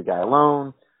going to leave the guy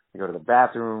alone. I go to the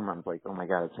bathroom. I'm like, oh my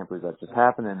God, I can't believe that just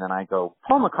happened. And then I go,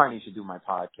 Paul McCartney should do my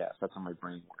podcast. That's how my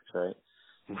brain works, right?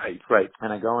 Right.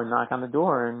 And I go and knock on the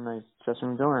door, and I press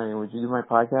on the door, and would you do my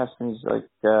podcast? And he's like,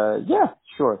 yeah,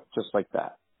 sure, just like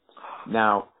that.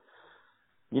 Now,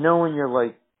 you know when you're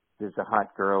like, there's a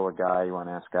hot girl or guy you want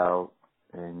to ask out,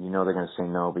 and you know they're going to say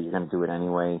no, but you're going to do it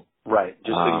anyway. Right.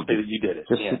 Just say that you did it.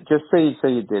 Just say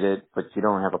you did it, but you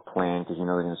don't have a plan because you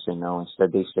know they're going to say no.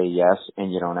 Instead, they say yes,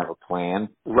 and you don't have a plan.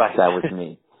 Right. That was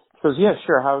me. He goes, yeah,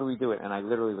 sure, how do we do it? And I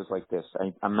literally was like this.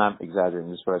 I'm not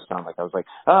exaggerating. This is what I sound like. I was like,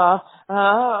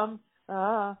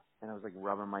 and I was like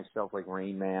rubbing myself like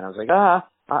Rain Man. I was like,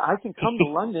 I can come to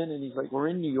London. And he's like, we're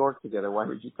in New York together. Why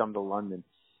would you come to London?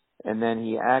 And then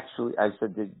I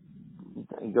said,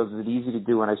 he goes, is it easy to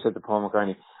do? And I said to Paul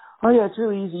McCartney, oh yeah, it's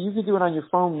really easy. You can do it on your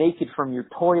phone naked from your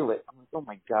toilet. I'm like, oh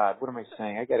my God, what am I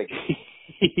saying? I gotta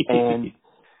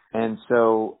and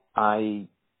so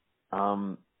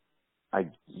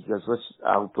he goes,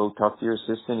 I'll go talk to your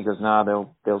assistant. He goes, nah,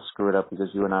 they'll screw it up because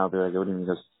you and I will do it. I go to him, he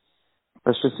goes,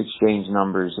 let's just exchange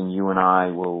numbers and you and I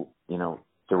will,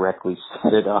 directly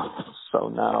set it up. So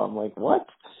now I'm like, what?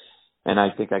 And I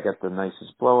think I got the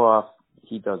nicest blow off.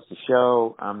 He does the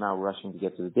show. I'm now rushing to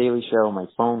get to the Daily Show. My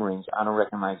phone rings. I don't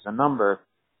recognize the number.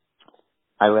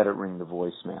 I let it ring the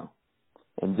voicemail.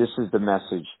 And this is the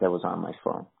message that was on my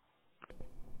phone.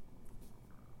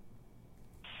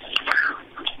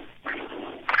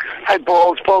 Hi,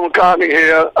 Paul. It's Paul McCartney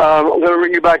here. I'm going to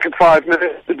ring you back in 5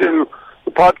 minutes to do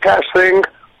the podcast thing.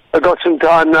 I've got some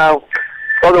time now.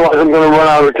 Otherwise, I'm going to run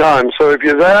out of time. So if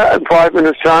you're there in 5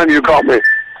 minutes' time, you got me.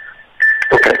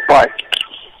 Okay, bye.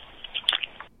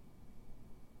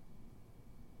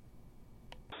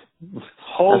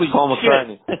 Holy Paul shit.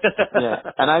 McCartney.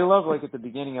 Yeah. And I love, like, at the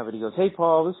beginning of it, he goes, "Hey,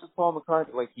 Paul, this is Paul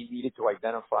McCartney." Like, he needed to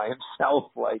identify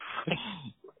himself. Like,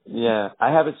 yeah.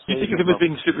 I have it saved. You think of him as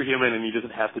being superhuman and he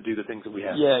doesn't have to do the things that we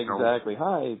have. Yeah, exactly.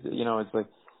 Hi. You know, it's like,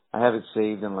 I have it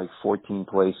saved in, like, 14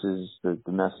 places, the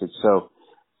message.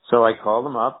 So I called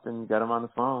him up and got him on the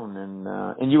phone.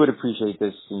 And you would appreciate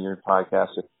this in your podcast.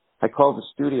 I called the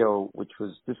studio,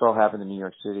 this all happened in New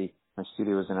York City. My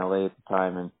studio was in LA at the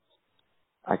time, and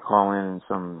I call in and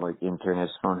some, like, intern has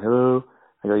phone. "Hello."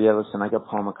 I go, "Yeah, listen, I got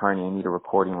Paul McCartney. I need a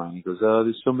recording line." He goes, "Oh,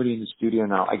 there's somebody in the studio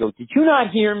now." I go, "Did you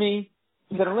not hear me?"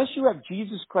 He said, "Unless you have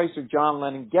Jesus Christ or John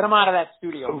Lennon, get him out of that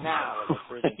studio now." I was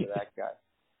prison to that guy.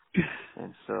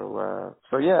 And so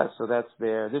that's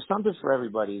there. There's something for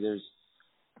everybody. I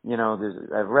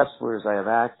have wrestlers, I have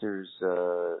actors,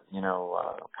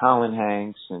 Colin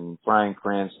Hanks and Bryan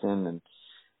Cranston and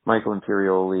Michael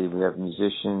Imperioli. We have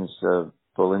musicians,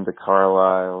 Belinda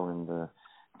Carlisle and the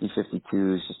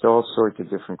B-52s, just all sorts of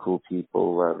different cool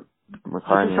people.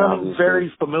 McCartney, It sounds obviously. very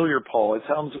familiar, Paul. It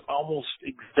sounds almost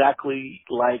exactly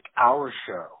like our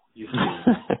show. You see,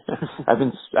 I've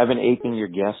been aping your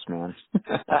guess, man.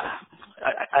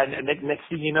 and next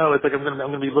thing you know, it's like I'm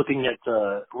gonna be looking at.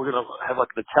 We're gonna have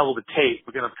like the tape.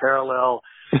 We're gonna parallel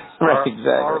right,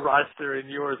 exactly. our roster and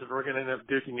yours, and we're gonna end up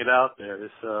duking it out there.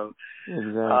 So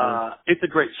exactly. it's a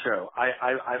great show.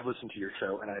 I've listened to your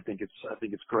show, and I think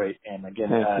it's great. And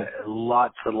again,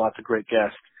 lots and lots of great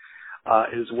guests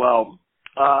as well.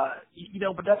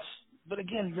 But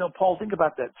again, Paul, think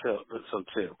about that too.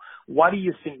 Why do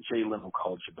you think Jay Leno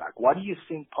called you back? Why do you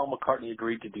think Paul McCartney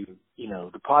agreed to do,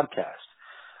 the podcast?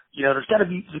 There's got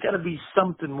to be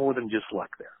something more than just luck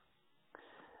there.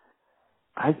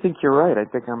 I think you're right. I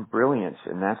think I'm brilliant,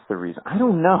 and that's the reason. I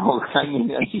don't know. I mean,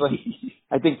 it's like,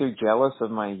 I think they're jealous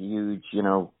of my huge,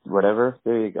 whatever.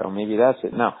 There you go. Maybe that's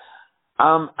it. No,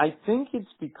 I think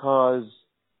it's because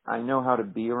I know how to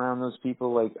be around those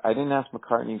people. Like, I didn't ask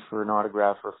McCartney for an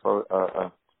autograph or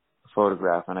a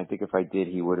photograph, and I think if I did,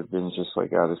 he would have been just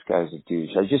like, "Oh, this guy's a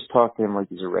douche." I just talked to him like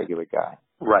he's a regular guy.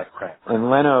 Right. And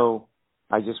Leno,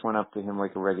 I just went up to him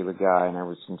like a regular guy, and I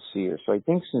was sincere. So I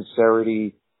think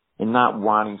sincerity and not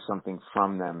wanting something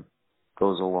from them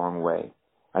goes a long way.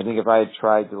 I think if I had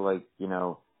tried to,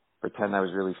 pretend I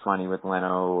was really funny with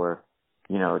Leno or,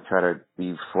 try to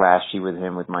be flashy with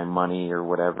him with my money or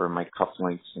whatever, my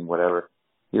cufflinks and whatever,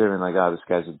 he would have been like, "Oh, this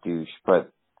guy's a douche."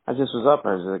 But I just was up.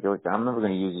 I was like, "Look, I'm never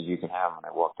going to use it. You can have him." And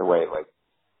I walked away.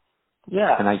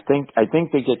 Yeah. And I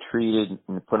think they get treated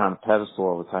and put on a pedestal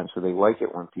all the time, so they like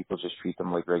it when people just treat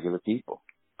them like regular people.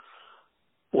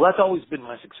 Well, that's always been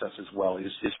my success as well.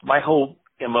 Is just my whole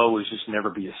MO is just never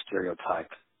be a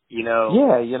stereotype. Yeah,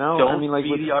 Don't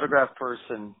be the autograph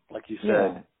person, like you said.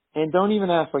 Yeah. And don't even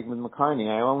ask, like with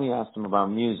McCartney, I only asked him about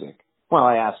music. Well,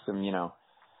 I asked him,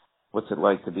 what's it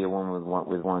like to be a woman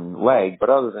with one leg? But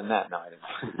other than that, no, I didn't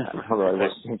ask him that, although I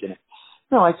was thinking it.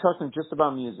 No, I talked to him just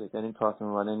about music. I didn't talk to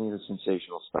him about any of the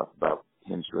sensational stuff about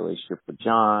his relationship with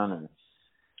John and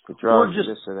the drugs, or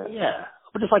this or that. Yeah.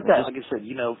 But just like that, like I said,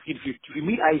 if you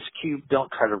meet Ice Cube,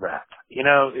 don't try to rap.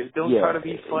 Don't try to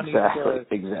be funny.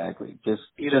 Exactly. Just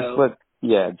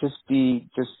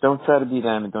don't try to be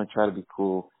them, and don't try to be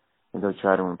cool, and don't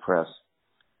try to impress.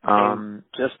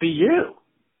 Just be you.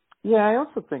 Yeah, I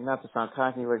also think, not to sound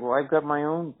cocky, I've got my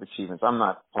own achievements. I'm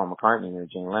not Paul McCartney or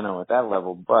Jay Leno at that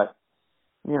level, but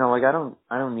I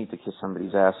don't need to kiss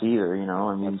somebody's ass either.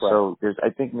 I mean, so I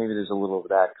think maybe there's a little of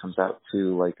that comes out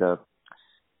too,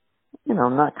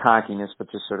 not cockiness, but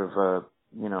just sort of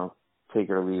take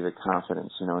it or leave it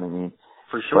confidence. You know what I mean?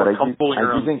 For sure. But comfortable in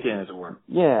your own skin, as it were.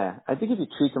 Yeah, I think if you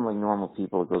treat them like normal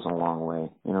people, it goes a long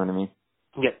way. You know what I mean?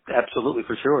 Yeah, absolutely,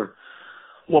 for sure.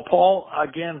 Well, Paul,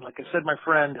 again, like I said, my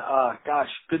friend,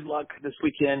 good luck this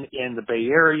weekend in the Bay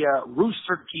Area.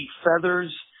 Rooster Teeth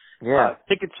Feathers. Yeah.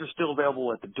 Tickets are still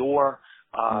available at the door.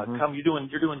 Come, you're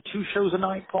doing 2 shows a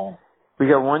night, Paul? We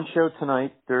got 1 show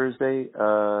tonight, Thursday,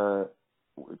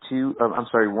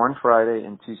 one Friday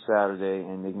and 2 Saturday,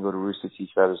 and they can go to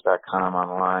roosterteethfeathers.com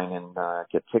online and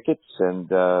get tickets. And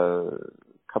a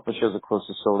couple of shows are close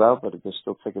to sold out, but there's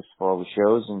still tickets for all the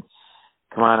shows. And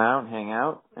come on out and hang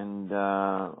out, and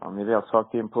maybe I'll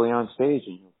talk to you and pull you on stage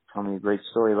and tell me a great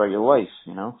story about your life,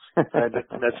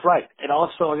 That's right. And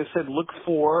also, like I said, look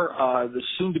for the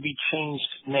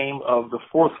soon-to-be-changed name of The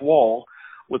Fourth Wall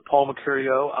with Paul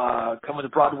Mecurio coming to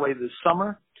Broadway this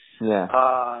summer. Yeah.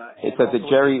 It's at the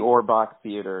Jerry Orbach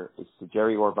Theater. It's the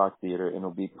Jerry Orbach Theater, and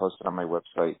it'll be posted on my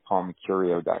website,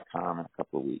 paulmecurio.com, in a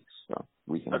couple of weeks. So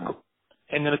we can.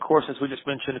 And then, of course, as we just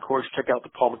mentioned, of course, check out the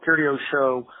Paul Mecurio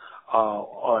Show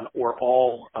or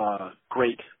all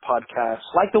great podcasts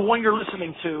like the one you're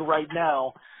listening to right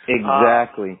now.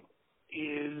 Exactly.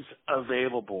 Is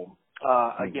available.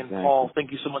 Again, Paul,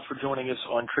 thank you so much for joining us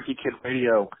on Tricky Kid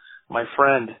Radio, my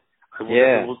friend. I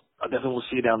definitely will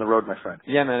see you down the road, my friend.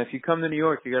 Yeah, man. If you come to New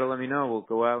York, you got to let me know. We'll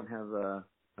go out and have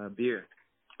a beer.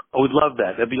 I would love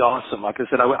that. That'd be awesome. Like I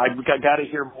said, I got to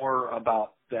hear more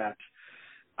about that.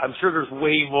 I'm sure there's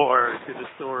way more to the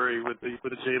story with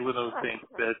the Jay Leno thing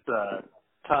that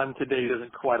time today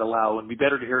doesn't quite allow, and it'd be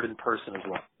better to hear it in person as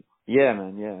well. Yeah,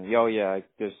 man. Yeah. Oh, yeah.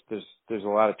 There's a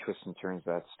lot of twists and turns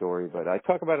to that story, but I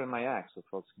talk about it in my act, so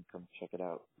folks can come check it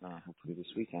out. Hopefully this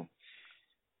weekend.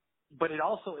 But it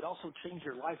also changed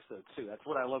your life though too. That's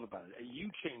what I love about it. You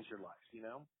changed your life, you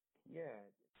know? Yeah.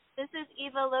 This is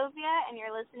Eva Lovia, and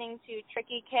you're listening to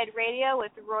Tricky Kid Radio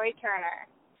with Roy Turner.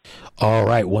 All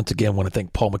right. Once again, I want to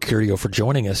thank Paul Mecurio for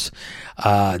joining us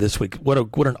this week. What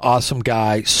an awesome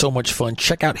guy. So much fun.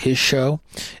 Check out his show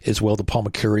as well, the Paul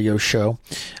Mecurio Show,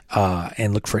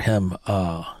 and look for him.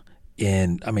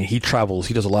 He travels.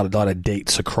 He does a lot of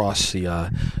dates across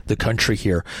the country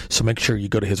here. So make sure you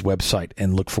go to his website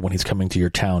and look for when he's coming to your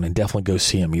town, and definitely go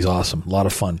see him. He's awesome. A lot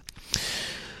of fun.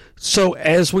 So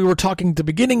as we were talking at the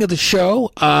beginning of the show,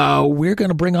 we're going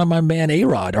to bring on my man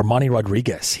A-Rod, Armani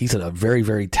Rodriguez. He's a very,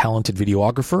 very talented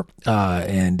videographer,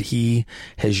 and he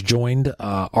has joined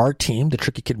our team, the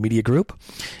Tricky Kid Media Group,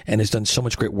 and has done so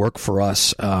much great work for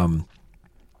us.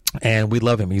 And we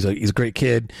love him. He's a great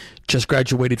kid, just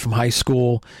graduated from high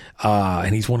school,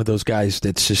 and he's one of those guys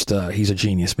that's just he's a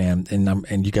genius, man.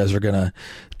 And you guys are gonna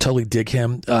totally dig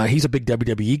him. He's a big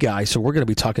WWE guy, so we're gonna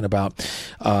be talking about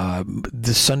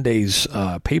this Sunday's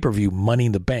pay-per-view, Money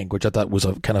in the Bank, which I thought was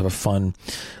a kind of a fun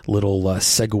little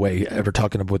segue. Ever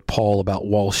talking with Paul about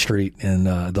Wall Street and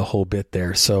the whole bit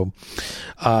there. So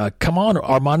come on,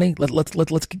 Armani,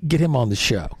 let's get him on the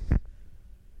show.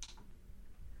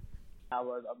 I've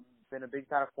been a big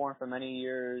fan of porn for many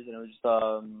years, and it was just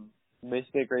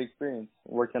basically a great experience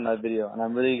working on that video. And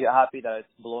I'm really happy that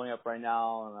it's blowing up right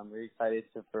now, and I'm really excited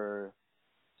to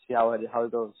see how it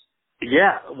goes.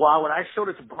 Yeah, well, when I showed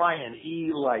it to Brian,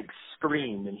 he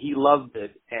screamed and he loved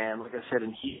it, and like I said,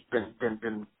 and he's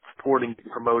been supporting,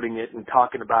 promoting it, and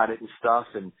talking about it and stuff,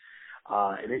 and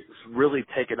it's really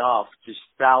taken off. Just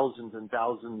thousands and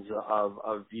thousands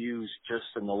of views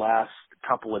just in the last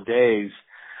couple of days.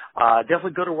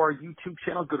 Definitely go to our YouTube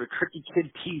channel, go to Tricky Kid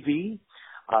TV,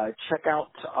 check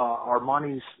out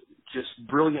Armani's just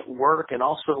brilliant work, and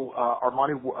also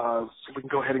Armani, so we can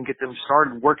go ahead and get them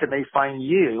started. Where can they find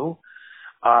you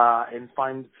and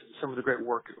find some of the great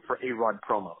work for A-Rod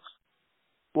promos?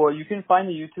 Well, you can find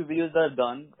the YouTube videos that I've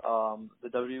done, the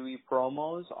WWE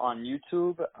promos on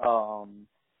YouTube.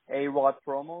 A-Rod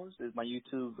Promos is my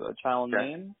YouTube channel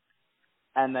name.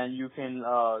 And then you can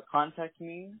contact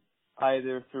me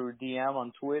either through DM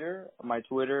on Twitter. My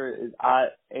Twitter is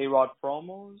at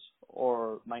 @ArodPromos,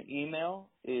 or my email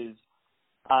is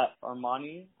at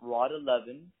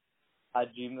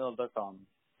ArmaniRod11@gmail.com.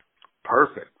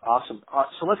 Perfect. Awesome.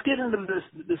 So let's get into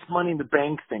this Money in the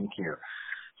Bank thing here.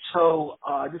 So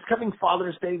this coming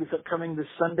Father's Day, this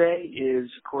Sunday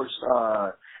is, of course,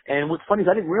 and what's funny is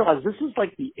I didn't realize this is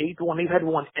like the 8th one. They've had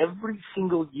one every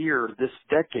single year this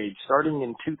decade, starting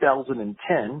in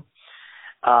 2010.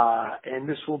 And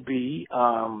this will be,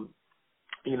 the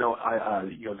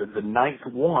 9th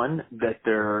one that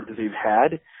they've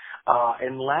had.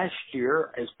 And last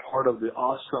year, as part of the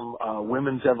awesome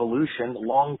Women's Evolution,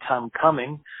 long time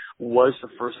coming, was the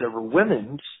first ever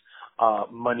women's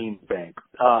Money in the Bank.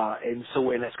 And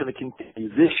that's going to continue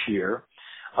this year.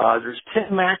 There's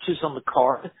 10 matches on the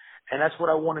card, and that's what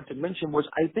I wanted to mention was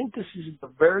I think this is the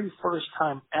very first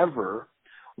time ever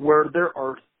where there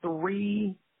are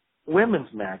 3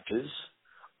 women's matches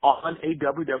on a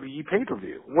WWE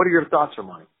pay-per-view. What are your thoughts,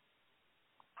 Armani?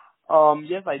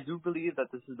 Yes, I do believe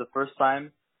that this is the first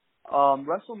time.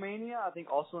 WrestleMania, I think,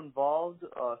 also involved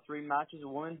 3 matches of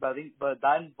women, but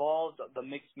that involved the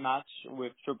mixed match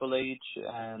with Triple H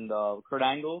and Kurt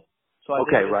Angle. So I think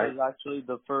this is actually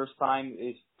the first time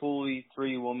it's fully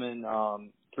 3 women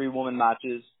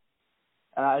matches,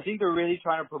 and I think they're really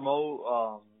trying to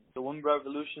promote the Women's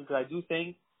Revolution, because I do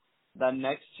think that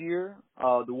next year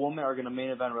the women are going to main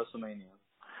event WrestleMania.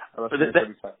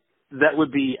 That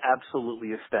would be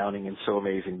absolutely astounding and so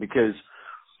amazing, because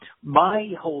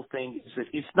my whole thing is that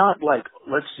it's not like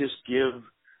let's just give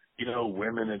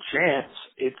women a chance.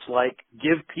 It's like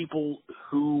give people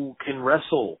who can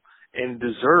wrestle and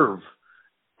deserve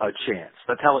a chance.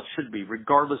 That's how it should be,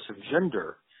 regardless of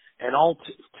gender. And all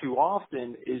too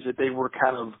often is that they were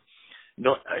kind of,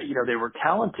 they were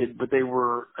talented, but they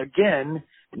were, again,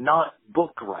 not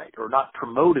booked right or not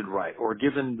promoted right or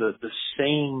given the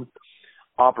same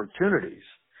opportunities.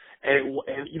 And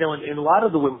in a lot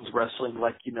of the women's wrestling,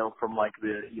 from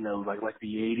the, like the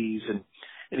 80s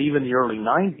and even the early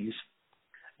 90s,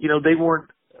 they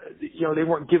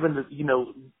weren't given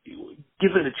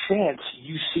given a chance.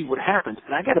 You see what happens.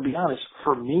 And I got to be honest,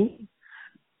 for me,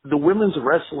 the women's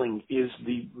wrestling is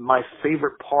my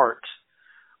favorite part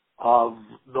of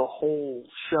the whole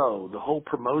show, the whole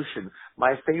promotion.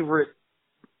 My favorite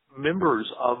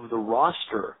members of the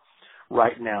roster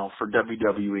right now for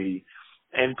WWE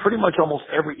and pretty much almost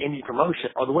every indie promotion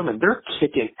are the women. They're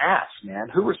kicking ass, man.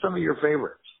 Who are some of your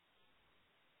favorites?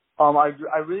 I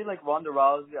really like Ronda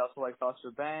Rousey. I also like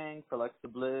Sasha Banks, Alexa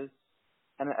Bliss,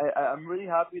 and I'm really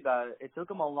happy that it took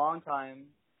them a long time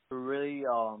to really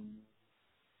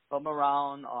come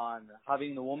around on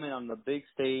having the woman on the big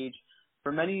stage.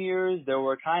 For many years, they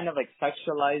were kind of like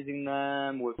sexualizing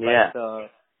them with in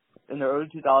the early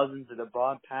 2000s, the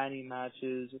bra and panty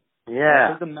matches. Yeah.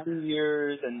 It took them many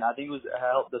years, and I think it was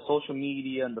helped the social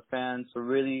media and the fans to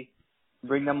really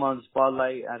bring them on the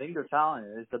spotlight. I think they're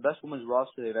talented. It's the best women's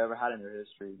roster they've ever had in their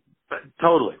history.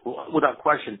 Totally, without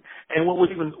question. And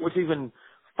what's even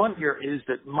funnier is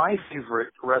that my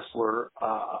favorite wrestler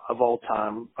of all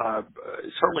time,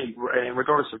 certainly in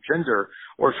regardless of gender,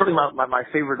 or certainly my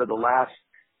favorite of the last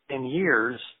 10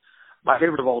 years, my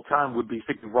favorite of all time would be,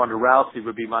 thinking Ronda Rousey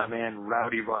would be my man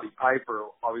Roddy Piper,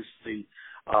 obviously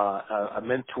a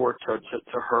mentor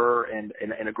to her and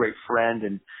a great friend,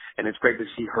 and it's great to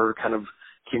see her kind of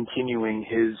continuing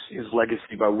his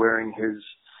legacy by wearing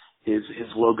his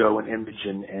logo and image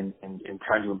and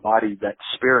trying to embody that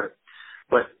spirit.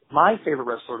 But my favorite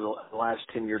wrestler of the last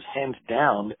 10 years, hands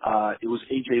down, it was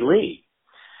AJ Lee.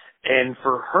 And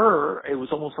for her, it was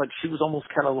almost like she was almost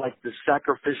kind of like the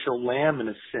sacrificial lamb in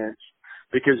a sense,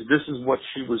 because this is what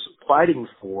she was fighting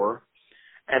for.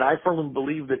 And I firmly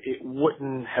believe that it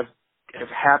wouldn't have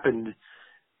happened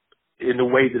in the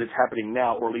way that it's happening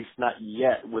now, or at least not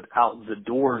yet, without the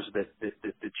doors that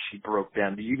she broke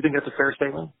down. Do you think that's a fair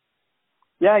statement?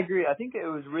 Yeah, I agree. I think it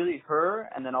was really her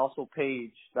and then also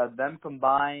Paige, that them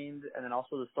combined, and then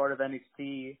also the start of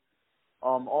NXT.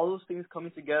 All those things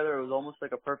coming together, it was almost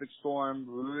like a perfect storm.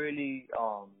 Really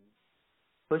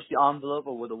push the envelope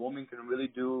of what a woman can really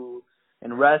do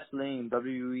in wrestling,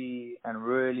 WWE, and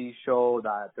really show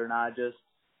that they're not just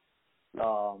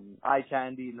eye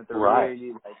candy, and that they're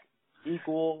really like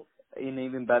equal and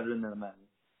even better than the men.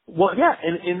 Well, yeah,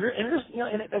 and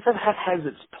that has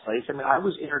its place. I mean, I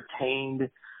was entertained.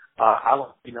 I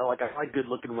like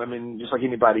good-looking women just like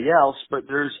anybody else, but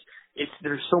there's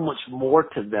so much more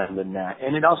to them than that.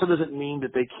 And it also doesn't mean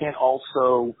that they can't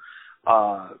also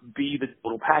be the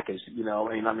total package. I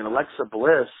mean, Alexa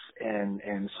Bliss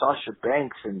and Sasha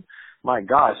Banks, and my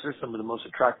gosh, they're some of the most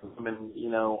attractive women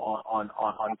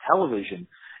on television.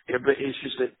 But it's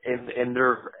just that, and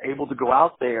they're able to go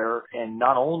out there and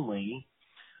not only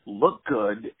look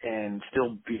good and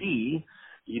still be,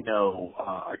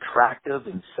 attractive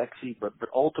and sexy, but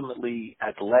ultimately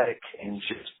athletic and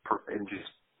just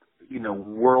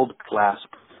world class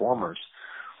performers.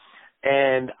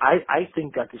 And I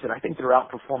think, like I said, I think they're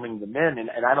outperforming the men,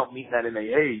 and I don't mean that in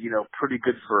pretty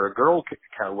good for a girl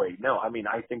kind of way. No, I mean,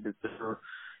 I think that they're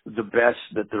the best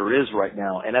that there is right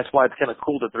now, and that's why it's kind of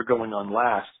cool that they're going on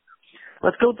last.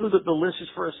 Let's go through the list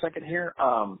just for a second here.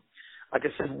 Like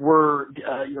I said, we're,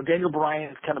 Daniel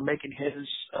Bryan is kind of making his,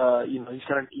 he's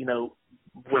kind of,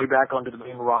 way back onto the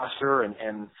main roster and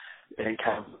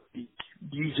kind of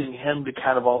using him to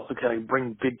kind of also kind of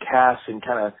bring Big Cass and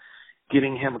kind of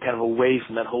getting him kind of away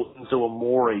from that whole Enzo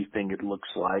Amore thing, it looks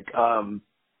like.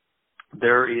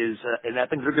 There is, and I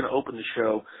think they're going to open the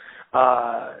show.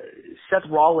 Seth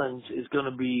Rollins is going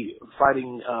to be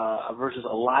fighting versus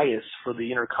Elias for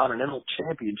the Intercontinental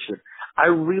Championship. I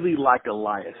really like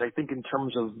Elias. I think in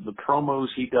terms of the promos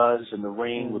he does in the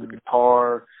ring with the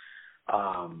guitar,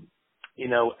 I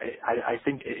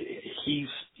think he's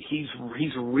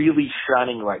really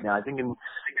shining right now. I think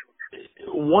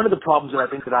one of the problems that I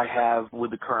think that I have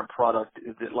with the current product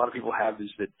that a lot of people have is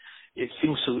that it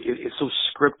seems it's so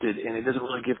scripted, and it doesn't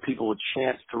really give people a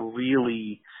chance to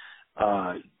really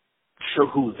show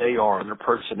who they are and their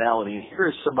personality. And here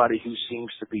is somebody who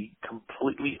seems to be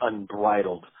completely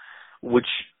unbridled, which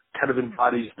kind of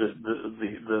embodies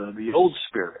the old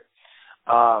spirit.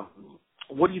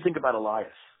 What do you think about Elias?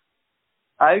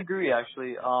 I agree,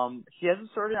 actually. He has a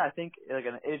certain, I think, like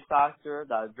an it factor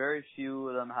that very few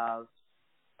of them have.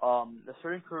 a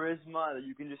certain charisma that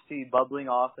you can just see bubbling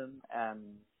off him, and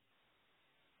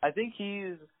I think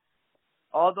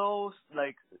although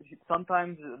like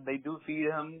sometimes they do feed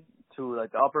him to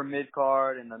like the upper mid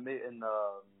card and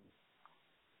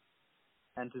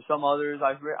and to some others,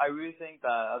 I really think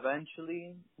that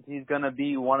eventually he's gonna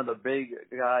be one of the big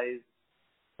guys,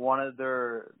 one of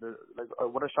their like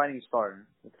what a shining star.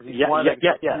 He's one of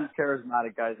the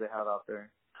charismatic guys they have out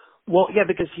there. Well, yeah,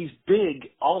 because he's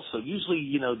big also.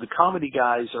 Usually, the comedy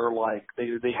guys are like,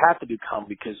 they have to do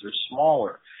comedy because they're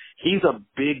smaller. He's a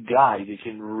big guy that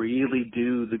can really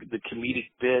do the comedic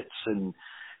bits. And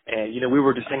we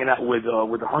were just hanging out with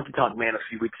the Honky Tonk Man a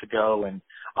few weeks ago, and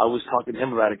I was talking to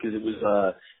him about it because it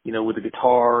was, with the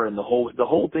guitar, and the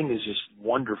whole thing is just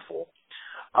wonderful.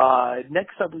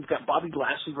 Next up, we've got Bobby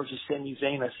Lashley versus Sami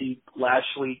Zayn. I see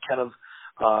Lashley kind of,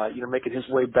 making his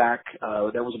way back.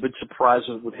 That was a big surprise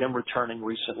with him returning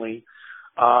recently.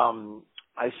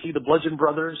 I see the Bludgeon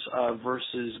Brothers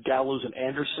versus Gallows and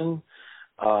Anderson.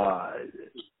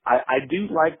 I do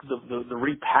like the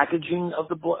repackaging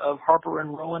of Harper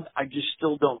and Rowan. I just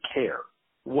still don't care.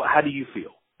 How do you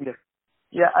feel?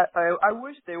 Yeah, I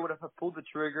wish they would have pulled the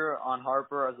trigger on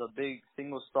Harper as a big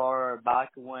single star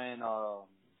back when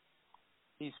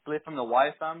he split from the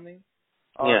Wyatt family.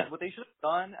 What they should have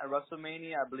done at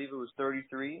WrestleMania, I believe it was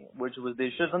 33, which was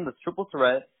they should have done the triple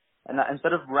threat, and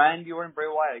instead of Randy Orton and Bray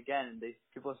Wyatt again,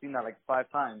 people have seen that like 5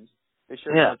 times. They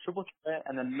should have done a triple threat,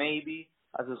 and then maybe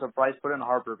as a surprise put in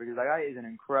Harper, because that guy is an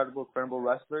incredible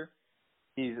wrestler.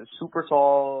 He's super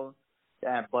tall,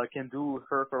 but can do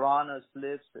hurricanrana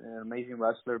flips, and an amazing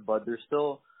wrestler. But they're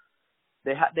still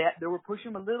they were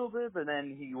pushing him a little bit, but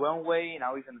then he went away.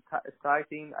 Now he's in a tag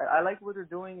team. I like what they're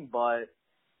doing, but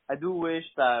I do wish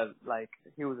that like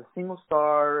he was a single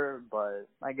star. But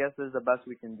I guess this is the best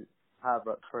we can have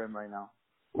for him right now.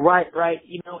 Right. And I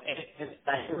hear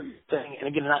what you're saying, and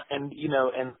again, and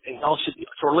all should,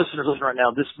 to our listeners listening right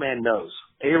now, this man knows.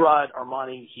 A-Rod,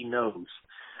 Armani, he knows.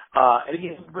 And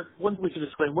again, but one thing we should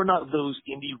explain, we're not those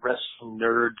indie wrestling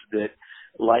nerds that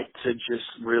like to just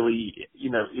really,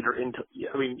 either into,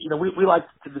 we like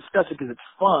to discuss it because it's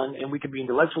fun and we can be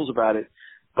intellectuals about it,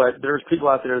 but there's people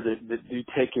out there that do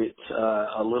take it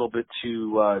a little bit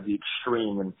to the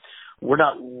extreme, and we're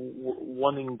not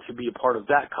wanting to be a part of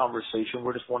that conversation.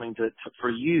 We're just wanting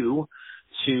for you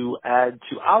to add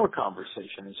to our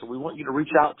conversation. And so we want you to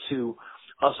reach out to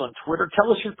us on Twitter.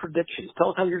 Tell us your predictions. Tell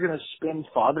us how you're going to spend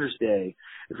Father's Day.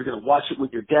 If you're going to watch it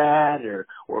with your dad,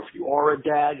 or if you are a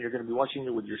dad, you're going to be watching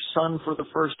it with your son for the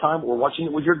first time, or watching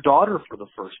it with your daughter for the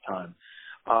first time,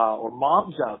 or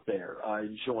moms out there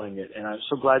enjoying it. And I'm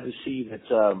so glad to see that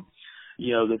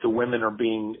that the women are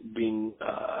being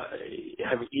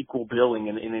having equal billing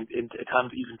and at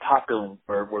times even top billing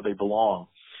where they belong.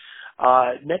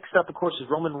 Next up, of course, is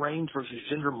Roman Reigns versus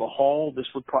Jinder Mahal. This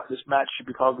match should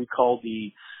be probably called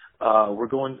the shove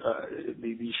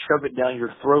it down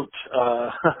your throat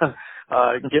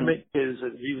gimmick.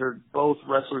 These are both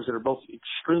wrestlers that are both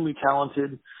extremely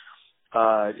talented.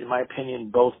 In my opinion,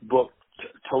 both booked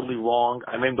totally wrong.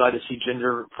 I'm glad to see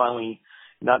Jinder finally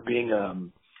not being a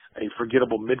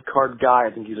forgettable mid-card guy.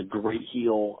 I think he's a great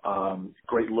heel,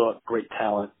 great look, great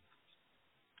talent.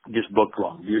 Just booked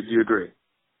wrong. Do you agree?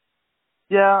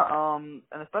 Yeah, and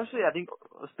especially I think,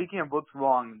 speaking of booked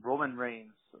wrong, Roman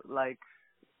Reigns, like,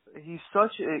 he's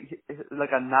such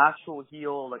a natural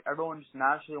heel. Like, everyone just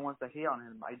naturally wants to hate on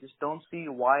him. I just don't see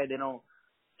why they don't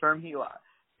turn heel.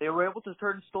 They were able to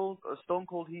turn Stone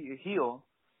Cold heel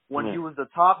when he was the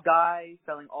top guy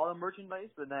selling all the merchandise,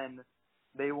 but then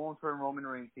they won't turn Roman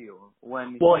Reigns heel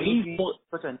when he's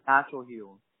such a natural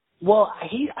heel. Well, I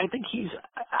think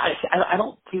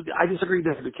I disagree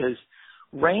there, because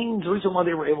Reigns, the reason why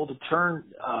they were able to turn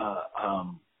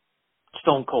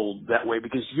Stone Cold that way,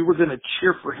 because you were going to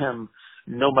cheer for him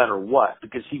no matter what,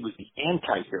 because he was the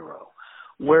anti-hero.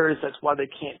 Whereas that's why they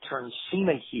can't turn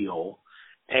Cena heel,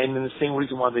 and then the same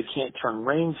reason why they can't turn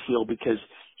Reigns heel, because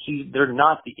they're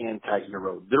not the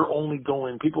anti-hero.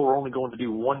 People are only going to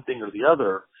do one thing or the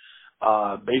other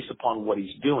based upon what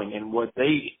he's doing, and what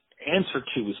they answer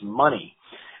to is money.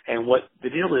 And what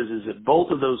the deal is that both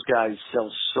of those guys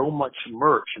sell so much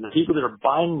merch, and the people that are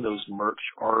buying those merch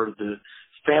are the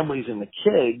families and the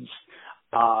kids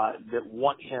that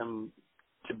want him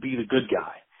to be the good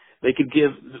guy. They could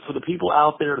give, for the people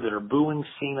out there that are booing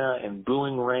Cena and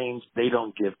booing Reigns, they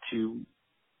don't give two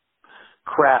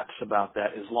craps about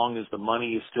that as long as the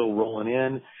money is still rolling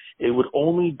in. It would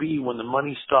only be when the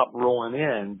money stopped rolling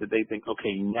in that they think,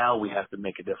 okay, now we have to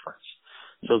make a difference.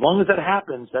 So as long as that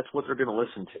happens, that's what they're going to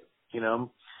listen to,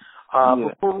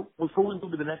 Before we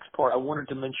move to the next part, I wanted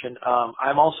to mention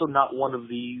I'm also not one of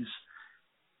these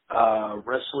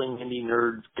wrestling indie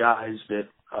nerd guys that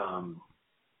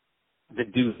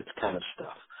do this kind of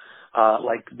stuff.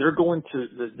 Like they're going to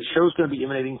the show's going to be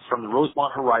emanating from the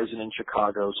Rosemont Horizon in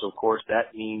Chicago, so of course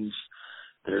that means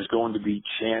there's going to be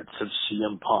chants of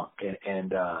CM Punk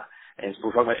and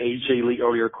we're talking about AJ Lee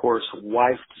earlier, of course,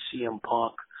 wife to CM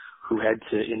Punk, who had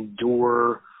to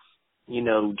endure,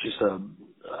 just a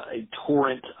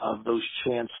torrent of those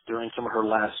chants during some of her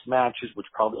last matches, which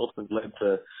probably ultimately led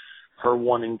to her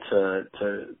wanting to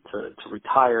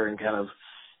retire and kind of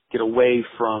get away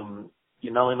from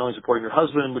not only supporting her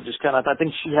husband, but just kind of, I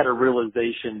think she had a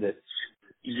realization that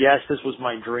yes, this was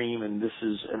my dream and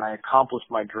I accomplished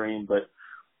my dream, but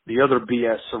the other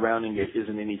BS surrounding it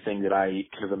isn't anything that I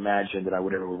could have imagined that I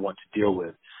would ever want to deal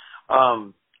with.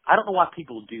 I don't know why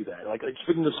people do that. Like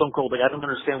speaking of Stone Cold, I don't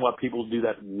understand why people do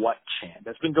that what chant.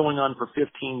 That's been going on for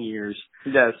 15 years.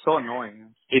 Yeah, it's so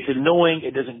annoying. It's annoying.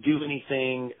 It doesn't do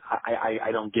anything.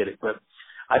 I don't get it. But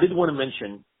I did want to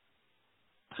mention,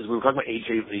 since we were talking about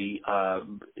AJ Lee,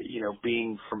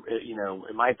 being from,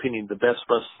 in my opinion, the best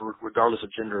wrestler, regardless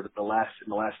of gender, in the last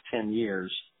 10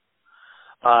 years.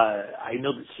 I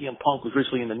know that CM Punk was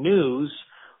recently in the news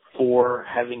for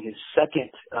having his second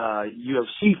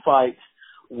UFC fight,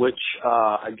 which,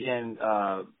 again,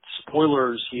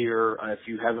 spoilers here. If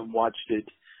you haven't watched it,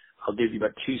 I'll give you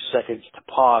about 2 seconds to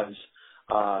pause.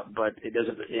 But it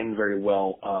doesn't end very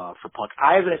well for Punk.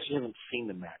 I actually haven't seen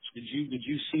the match. Did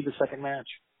you see the second match?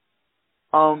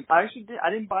 I actually did. I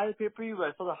didn't buy the pay-per-view, but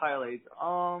I saw the highlights.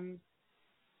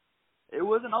 It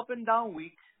was an up and down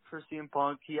week for CM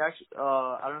Punk. He actually,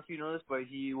 I don't know if you know this, but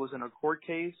he was in a court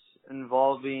case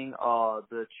involving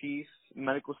the chief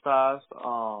medical staff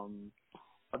of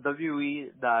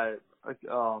WWE that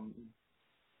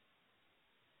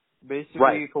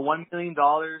basically for $1 million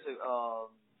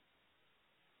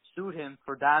sued him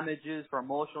for damages, for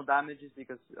emotional damages,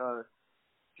 because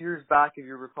years back, if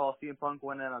you recall, CM Punk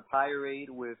went on a tirade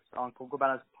on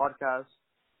Colbert's podcast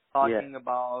talking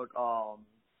about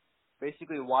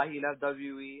basically why he left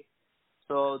WWE.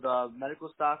 So the medical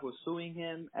staff was suing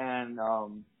him, and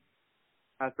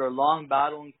after a long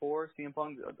battle in court, CM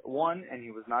Punk won, and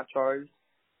he was not charged.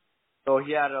 So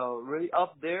he had a really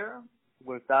up there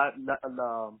with that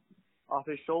off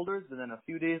his shoulders, and then a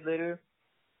few days later,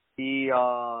 he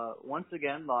once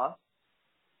again lost.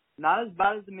 Not as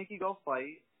bad as the Mickey Gall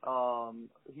fight.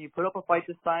 He put up a fight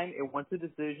this time. It went to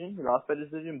decision. He lost by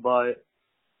decision, but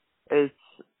you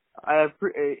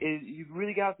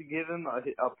really have to give him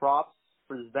a props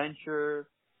for his venture,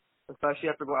 especially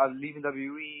after leaving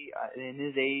WWE in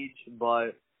his age.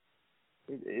 But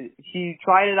he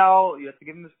tried it out. You have to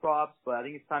give him his props, but I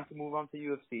think it's time to move on to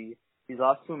UFC. He's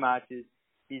lost 2 matches.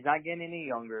 He's not getting any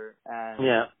younger,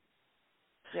 and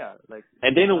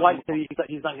and Dana White said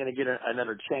he's not going to get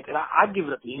another chance. And I'd give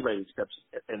it up to anybody who steps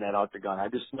in that octagon. I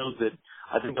just know that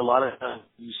I think a lot of times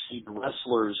you see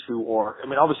wrestlers who are,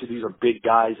 obviously these are big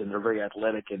guys and they're very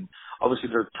athletic and obviously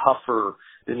they're tougher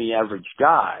than the average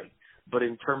guy. But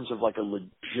in terms of like a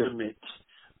legitimate,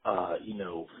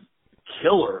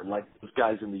 killer like those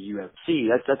guys in the UFC,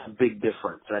 that's a big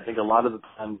difference. And I think a lot of the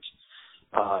times,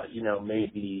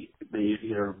 maybe they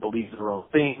either believe their own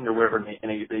thing or whatever, and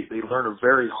they learn a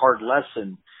very hard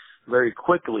lesson very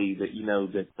quickly that,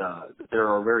 that there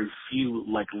are very few,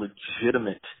 like,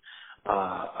 legitimate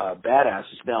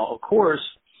badasses. Now, of course,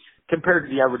 compared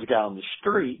to the average guy on the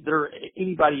street,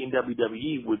 anybody in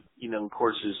WWE would, of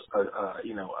course, is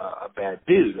a bad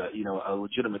dude, a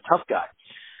legitimate tough guy.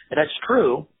 And that's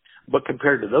true. But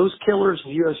compared to those killers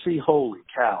in the UFC, holy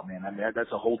cow, man.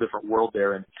 That's a whole different world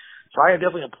there. And so I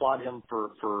definitely applaud him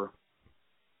for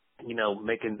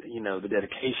making, the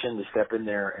dedication to step in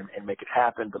there and make it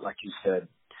happen. But like you said,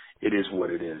 it is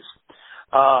what it is.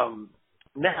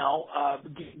 Now,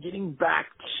 getting back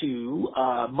to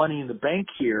Money in the Bank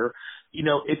here,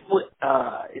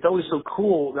 it's always so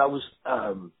cool. I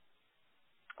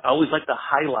always like to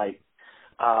highlight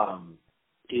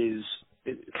is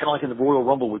kind of like in the Royal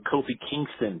Rumble with Kofi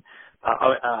Kingston.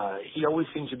 He always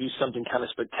seems to do something kind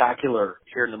of spectacular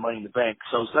here in the Money in the Bank.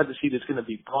 So I'm glad to see there's going to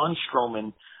be Braun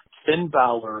Strowman, Finn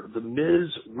Balor, The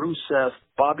Miz, Rusev,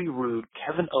 Bobby Roode,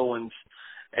 Kevin Owens,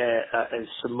 and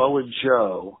Samoa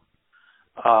Joe.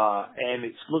 And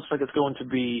it looks like it's going to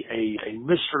be a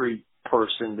mystery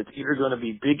person that's either going to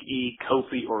be Big E,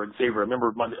 Kofi, or Xavier, a member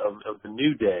of the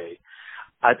New Day.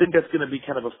 I think that's going to be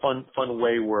kind of a fun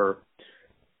way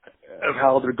of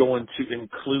how they're going to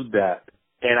include that.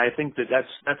 And I think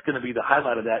that's going to be the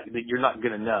highlight of that you're not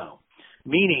going to know.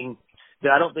 Meaning,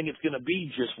 then I don't think it's going to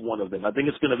be just one of them. I think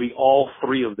it's going to be all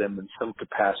three of them in some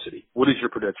capacity. What is your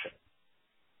prediction?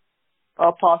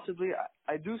 Possibly.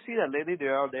 I do see that lately they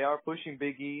are pushing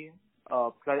Big E.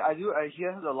 He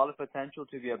has a lot of potential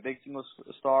to be a big single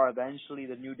star. Eventually,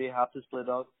 the New Day have to split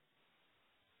up.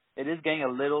 It is getting a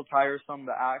little tiresome,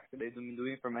 the act that they've been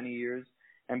doing for many years.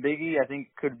 And Big E, I think,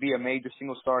 could be a major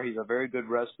single star. He's a very good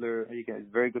wrestler. He's a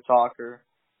very good talker.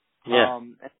 Yeah.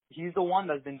 And he's the one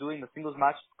that's been doing the singles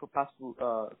match for the past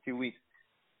few weeks.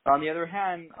 On the other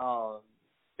hand,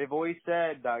 they've always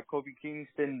said that Kofi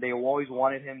Kingston, they always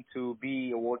wanted him to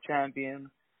be a world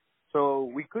champion.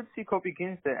 So we could see Kofi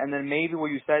Kingston, and then maybe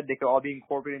what you said, they could all be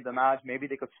incorporated in the match. Maybe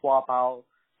they could swap out.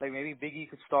 Like maybe Big E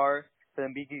could start, so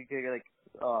then Big E could get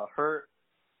hurt,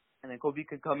 and then Kofi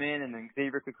could come in, and then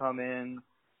Xavier could come in.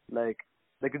 Like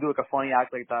they could do like a funny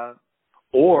act like that.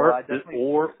 Or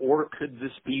could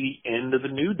this be the end of the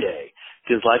New Day?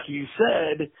 Because like you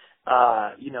said,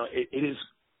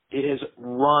 it has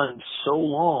run so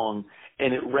long,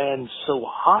 and it ran so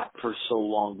hot for so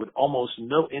long with almost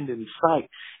no end in sight.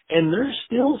 And there's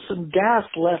still some gas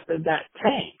left in that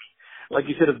tank. Like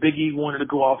you said, if Big E wanted to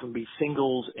go off and be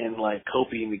singles, and like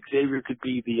Kofi and Xavier could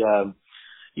be the,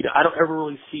 I don't ever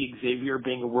really see Xavier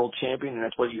being a world champion, and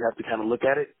that's why you have to kind of look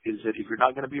at it, is that if you're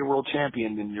not going to be a world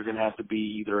champion, then you're going to have to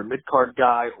be either a mid-card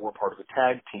guy or part of a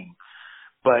tag team.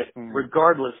 But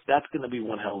regardless, that's going to be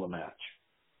one hell of a match.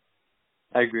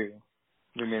 I agree.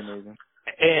 It'll be amazing.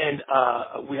 And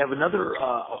we have another,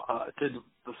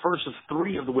 the first of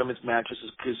three of the women's matches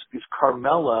is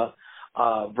Carmella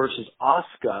versus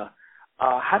Asuka.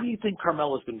 How do you think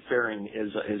Carmella's been faring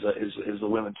as the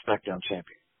women's SmackDown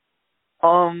champion?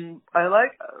 I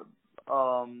like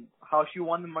how she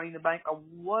won the Money in the Bank. I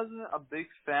wasn't a big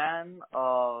fan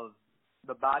of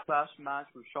the Backlash match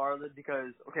with Charlotte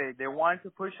because, okay, they wanted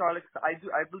to push Charlotte.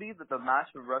 I believe that the match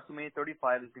for WrestleMania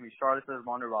 35 is going to be Charlotte versus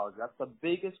Ronda Rousey. That's the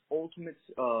biggest ultimate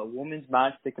women's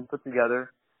match they can put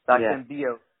together that can be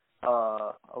a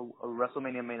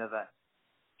WrestleMania main event.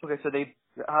 Okay, so they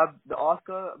have the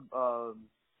Asuka,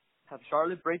 have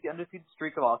Charlotte break the undefeated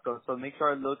streak of Asuka, so make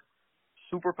Charlotte look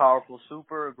super powerful,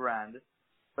 super grand.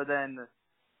 But then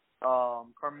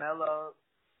Carmella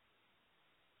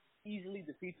easily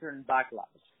defeats her in Backlash,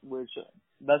 which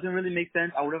doesn't really make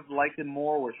sense. I would have liked it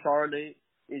more where Charlotte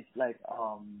is like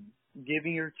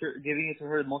giving it to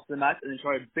her most of the match, and then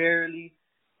Charlotte barely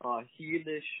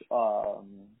heelish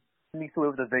sneaks away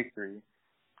with the victory.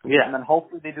 Yeah. And then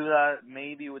hopefully they do that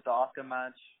maybe with the Asuka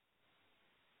match.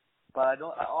 But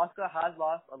Asuka has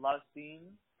lost a lot of steam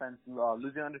since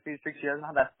losing undefeated streak. She doesn't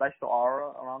have that special aura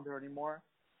around her anymore.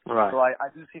 Right. So I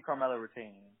do see Carmella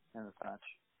retaining in this match.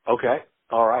 Okay.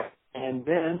 All right. And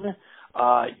then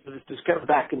just kind of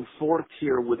back and forth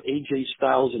here with AJ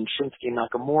Styles and Shinsuke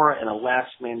Nakamura in a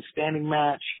last man standing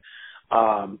match.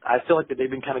 I feel like that they've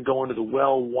been kind of going to the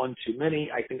well one too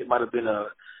many. I think it might have been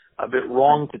a bit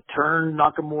wrong to turn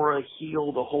Nakamura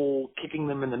heel, the whole kicking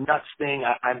them in the nuts thing.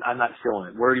 I'm not feeling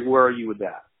it. Where are you with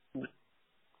that?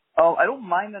 Oh, I don't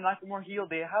mind the Nakamura heel.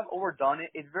 They have overdone it.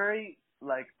 It's very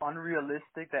like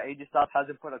unrealistic that AJ Styles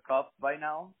hasn't put a cup by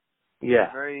now. Yeah.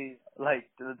 It's very like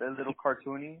a little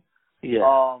cartoony.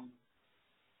 Yeah.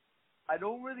 I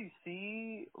don't really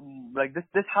see like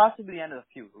this has to be the end of the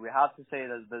feud. We have to say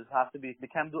that this has to be. They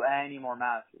can't do any more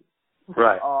matches.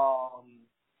 Right.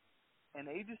 And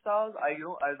AJ Styles,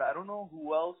 I don't know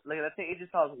who else. Like let's say AJ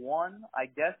Styles won. I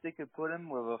guess they could put him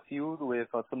with a feud with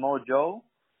Samoa Joe.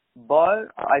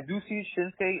 But I do see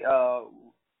Shinsuke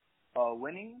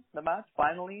winning the match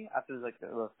finally after like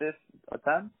the fifth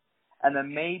attempt. And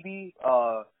then maybe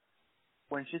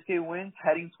when Shinsuke wins,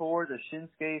 heading towards a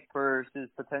Shinsuke versus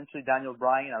potentially Daniel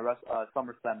Bryan in a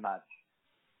SummerSlam match.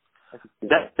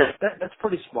 That's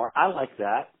pretty smart. I like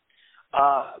that.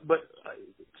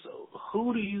 So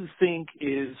who do you think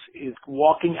is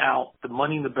walking out the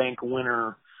Money in the Bank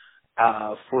winner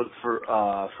for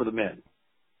the men?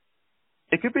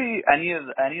 It could be any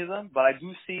of them, but I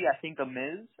do see I think The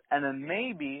Miz, and then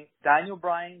maybe Daniel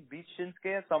Bryan beats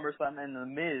Shinsuke at SummerSlam, and The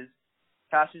Miz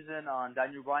cashes in on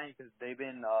Daniel Bryan because they've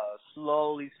been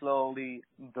slowly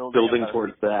building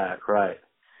towards that, right?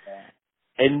 Yeah.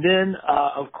 And then,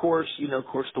 of course,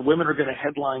 the women are going to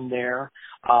headline there.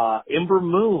 Ember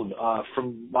Moon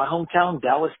from my hometown,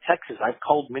 Dallas, Texas. I've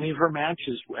called many of her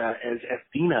matches as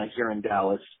Athena here in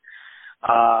Dallas.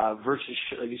 Versus,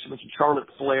 like you mentioned, Charlotte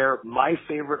Flair, my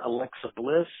favorite, Alexa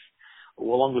Bliss,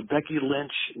 along with Becky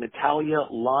Lynch, Natalya,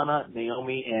 Lana,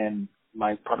 Naomi, and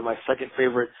probably my second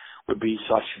favorite would be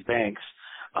Sasha Banks.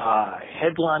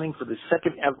 Headlining for the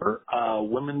second ever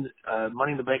women's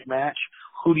Money in the Bank match.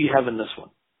 Who do you have in this one?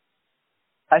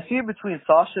 I see it between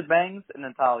Sasha Banks and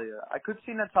Natalya. I could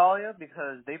see Natalya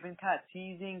because they've been kind of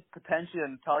teasing potentially a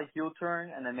Natalya heel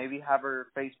turn and then maybe have her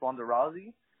face Ronda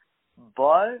Rousey.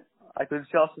 But I could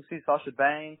also see Sasha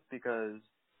Banks because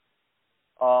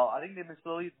I think they've been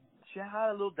slowly. She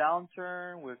had a little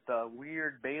downturn with the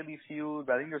weird Bayley feud,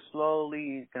 but I think they're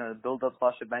slowly gonna build up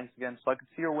Sasha Banks again. So I could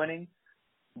see her winning,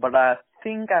 but I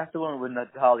think I have to win with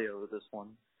Natalya with this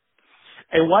one.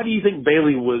 And why do you think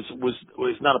Bayley was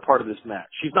not a part of this match?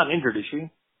 She's not injured, is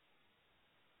she?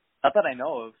 Not that I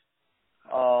know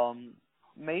of.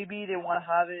 Maybe they want to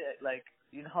have it like,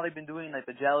 you know how they've been doing like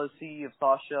the jealousy of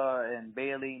Sasha and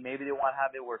Bayley. Maybe they want to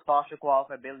have it where Sasha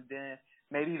qualified, Bayley didn't.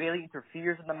 Maybe Bayley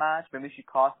interferes in the match. Maybe she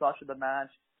cost Sasha the match.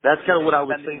 That's kind of what I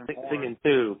was thinking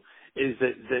too. Is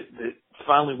that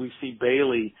finally we see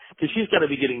Bayley, because she's got to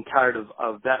be getting tired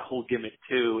of that whole gimmick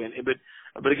too.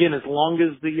 But again, as long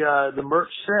as the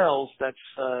merch sells, that's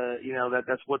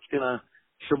that's what's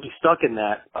she'll be stuck in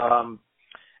that.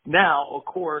 Now, of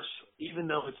course, even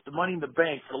though it's the Money in the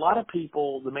Bank, for a lot of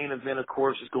people, the main event, of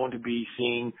course, is going to be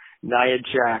seeing Nia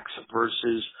Jax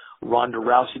versus Ronda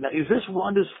Rousey. Now, is this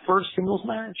Ronda's first singles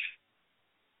match?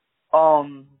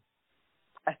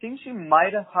 I think she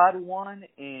might have had one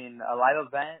in a live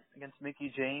event against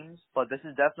Mickie James, but this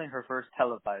is definitely her first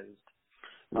televised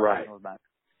singles match.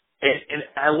 And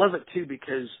I love it, too,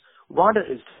 because Ronda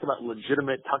is talking about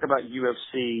legitimate, talk about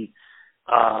UFC.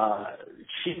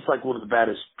 She's like one of the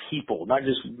baddest people, not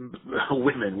just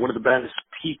women, one of the baddest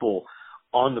people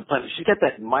on the planet. She's got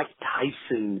that Mike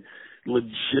Tyson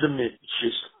legitimate,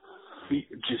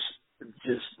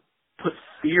 just put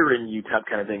fear in you type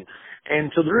kind of thing.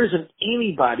 And so there isn't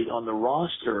anybody on the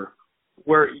roster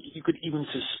where you could even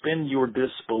suspend your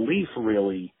disbelief,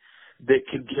 really, that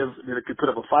could put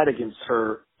up a fight against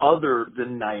her other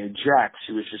than Nia Jax,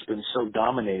 who has just been so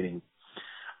dominating.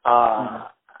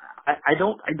 I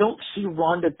don't see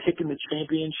Ronda taking the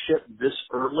championship this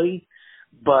early,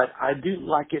 but I do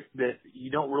like it that you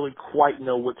don't really quite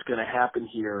know what's going to happen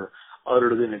here other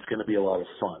than it's going to be a lot of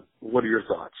fun. What are your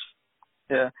thoughts?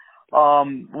 Yeah.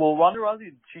 Well, Ronda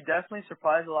Rousey, she definitely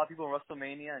surprised a lot of people in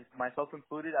WrestleMania, and myself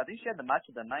included. I think she had the match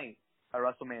of the night at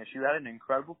WrestleMania. She had an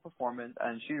incredible performance,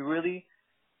 and she really,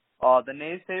 the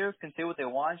naysayers can say what they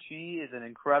want. She is an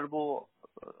incredible,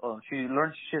 she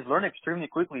has learned extremely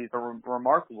quickly. It's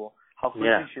remarkable how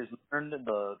quickly she has learned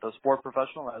the sport of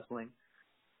professional wrestling.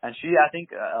 And she, I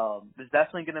think, is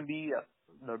definitely going to be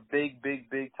the big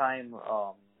time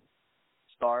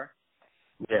star.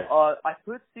 Yeah. I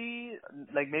could see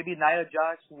like maybe Nia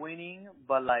Jax winning,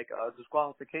 but like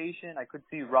disqualification. I could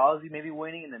see Rousey maybe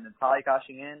winning and then Natalya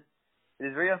cashing in. It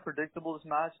is very unpredictable, this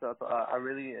match. So I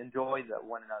really enjoy that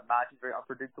when a match is very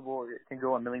unpredictable. It can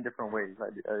go a million different ways. I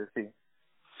see.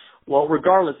 Well,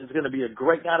 regardless, it's going to be a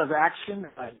great night of action.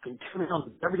 You can tune in on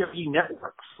the WWE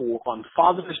Network on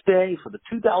Father's Day for the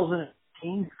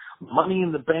 2018 Money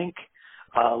in the Bank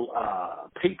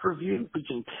pay-per-view,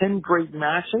 featuring 10 great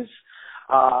matches.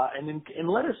 And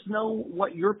let us know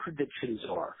what your predictions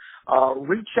are.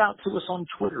 Reach out to us on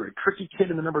Twitter at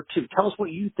TrickyKid and the number 2. Tell us what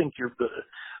you think your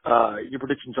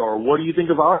predictions are. What do you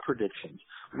think of our predictions?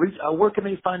 Where can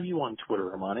they find you on Twitter,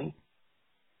 Armani?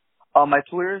 My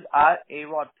Twitter is at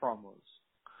ARod Promos.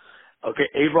 Okay,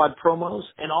 ARod Promos,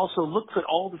 and also look for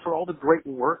all the great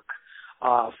work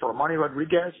for Armani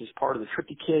Rodriguez as part of the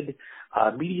Tricky Kid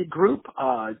media group.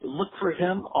 Look for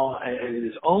him on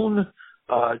his own.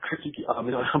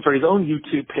 His own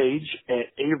YouTube page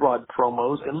at ARod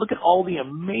Promos, and look at all the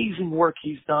amazing work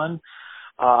he's done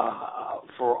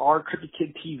for our Tricky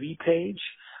Kid TV page.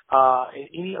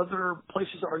 Any other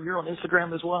places? Are you on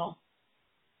Instagram as well?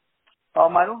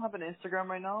 I don't have an Instagram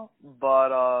right now,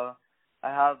 but I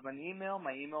have an email.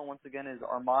 My email, once again, is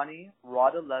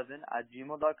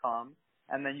armanirod11@gmail.com,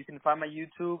 and then you can find my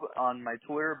YouTube on my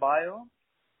Twitter bio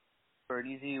for an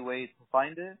easy way to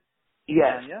find it.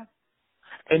 Yes. And, yeah.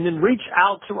 And then reach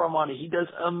out to Armani. He does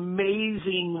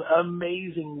amazing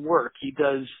work. He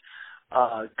does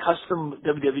custom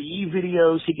WWE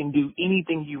videos. He can do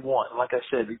anything you want. Like I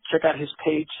said, check out his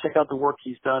page. Check out the work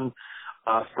he's done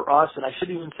for us. And I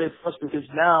shouldn't even say for us because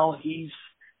now he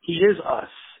is us.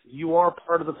 You are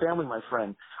part of the family, my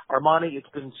friend. Armani, it's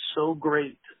been so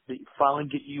great to finally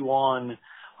get you on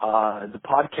the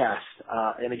podcast.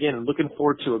 And again, looking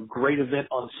forward to a great event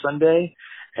on Sunday.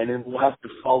 And then we'll have to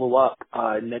follow up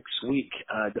next week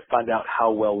to find out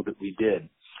how well that we did.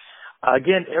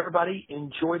 Again, everybody,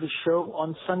 enjoy the show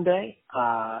on Sunday.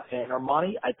 And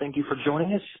Armani, I thank you for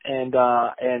joining us. And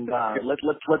let's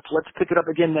pick it up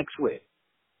again next week.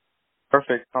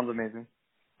 Perfect. Sounds amazing.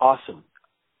 Awesome.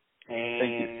 Thank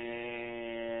you.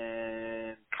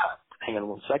 And cut. Hang on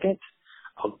one second.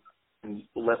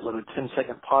 let a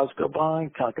 10-second pause go by,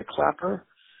 kind of like a clapper.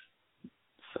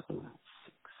 7,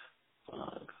 6, 5,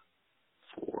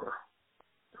 4,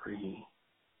 3,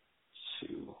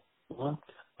 2, 1.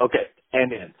 Okay,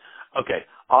 and in. Okay,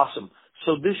 awesome.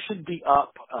 So this should be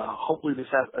up hopefully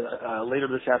later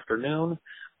this afternoon.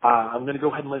 I'm going to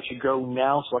go ahead and let you go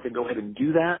now so I can go ahead and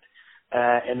do that.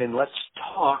 And then let's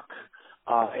talk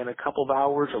in a couple of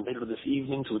hours or later this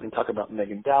evening so we can talk about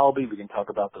Megan Dalby. We can talk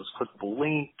about those clickable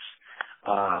links.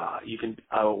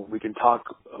 We can talk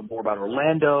more about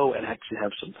Orlando and actually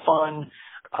have some fun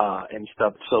and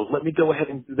stuff. So let me go ahead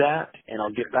and do that, and I'll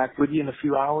get back with you in a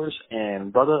few hours.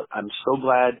 And, brother, I'm so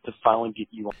glad to finally get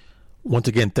you on. Once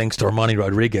again, thanks to Armani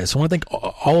Rodriguez. I want to thank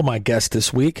all of my guests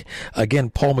this week.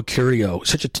 Again, Paul Mecurio,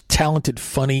 such a talented,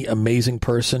 funny, amazing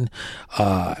person.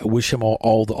 I wish him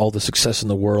all the success in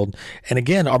the world. And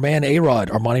again, our man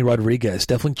A-Rod, Armani Rodriguez,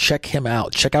 definitely check him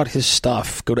out. Check out his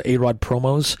stuff. Go to A-Rod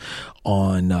Promos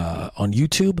on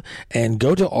YouTube and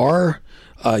go to our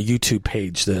YouTube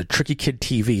page, the Tricky Kid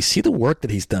TV. See the work that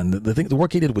he's done, the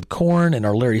work he did with Korn and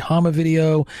our Larry Hama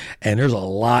video, and there's a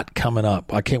lot coming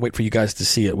up. I can't wait for you guys to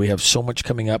see it. We have so much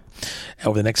coming up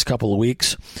over the next couple of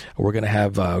weeks. We're going to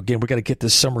have, again, we're going to get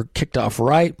this summer kicked off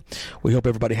right. We hope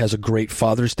everybody has a great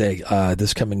Father's Day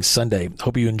this coming Sunday.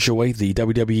 Hope you enjoy the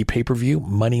WWE pay-per-view,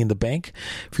 Money in the Bank.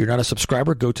 If you're not a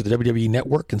subscriber, go to the WWE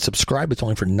Network and subscribe. It's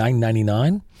only for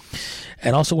 $9.99.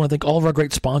 And also want to thank all of our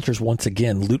great sponsors once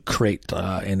again, Loot Crate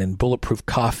and then Bulletproof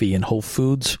Coffee and Whole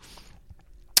Foods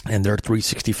and their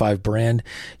 365 brand.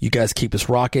 You guys keep us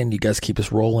rocking. You guys keep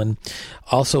us rolling.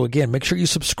 Also, again, make sure you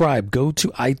subscribe. Go to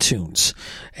iTunes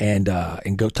and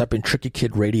go type in Tricky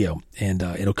Kid Radio, and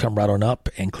it'll come right on up,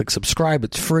 and click subscribe.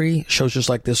 It's free. Shows just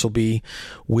like this will be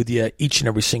with you each and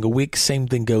every single week. Same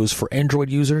thing goes for Android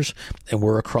users, and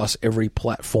we're across every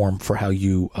platform for how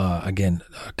you,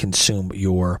 consume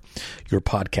your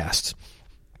podcasts.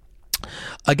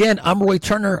 Again, I'm Roy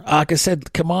Turner. Like I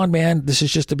said, come on, man. This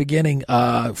is just the beginning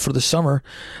for the summer.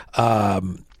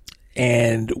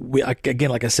 And we,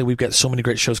 again, like I said, we've got so many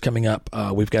great shows coming up.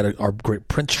 We've got our great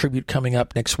Prince tribute coming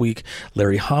up next week.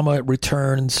 Larry Hama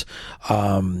returns.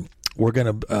 We're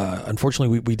going to,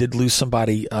 unfortunately, we did lose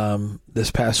somebody this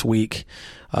past week,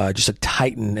 just a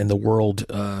titan in the world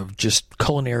of just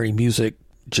culinary music,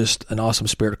 just an awesome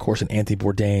spirit, of course, and Anthony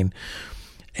Bourdain.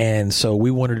 And so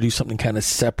we wanted to do something kind of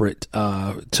separate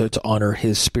to honor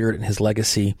his spirit and his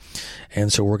legacy.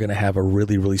 And so we're going to have a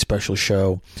really, really special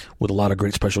show with a lot of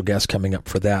great special guests coming up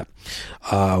for that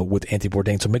with Anthony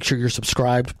Bourdain. So make sure you're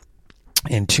subscribed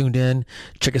and tuned in.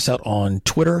 Check us out on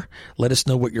Twitter. Let us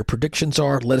know what your predictions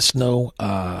are. Let us know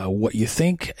what you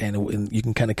think, and you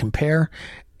can kind of compare.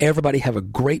 Everybody have a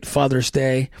great Father's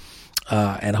Day.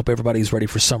 And I hope everybody's ready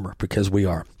for summer, because we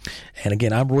are. And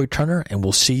again, I'm Roy Turner, and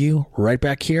we'll see you right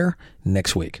back here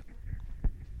next week.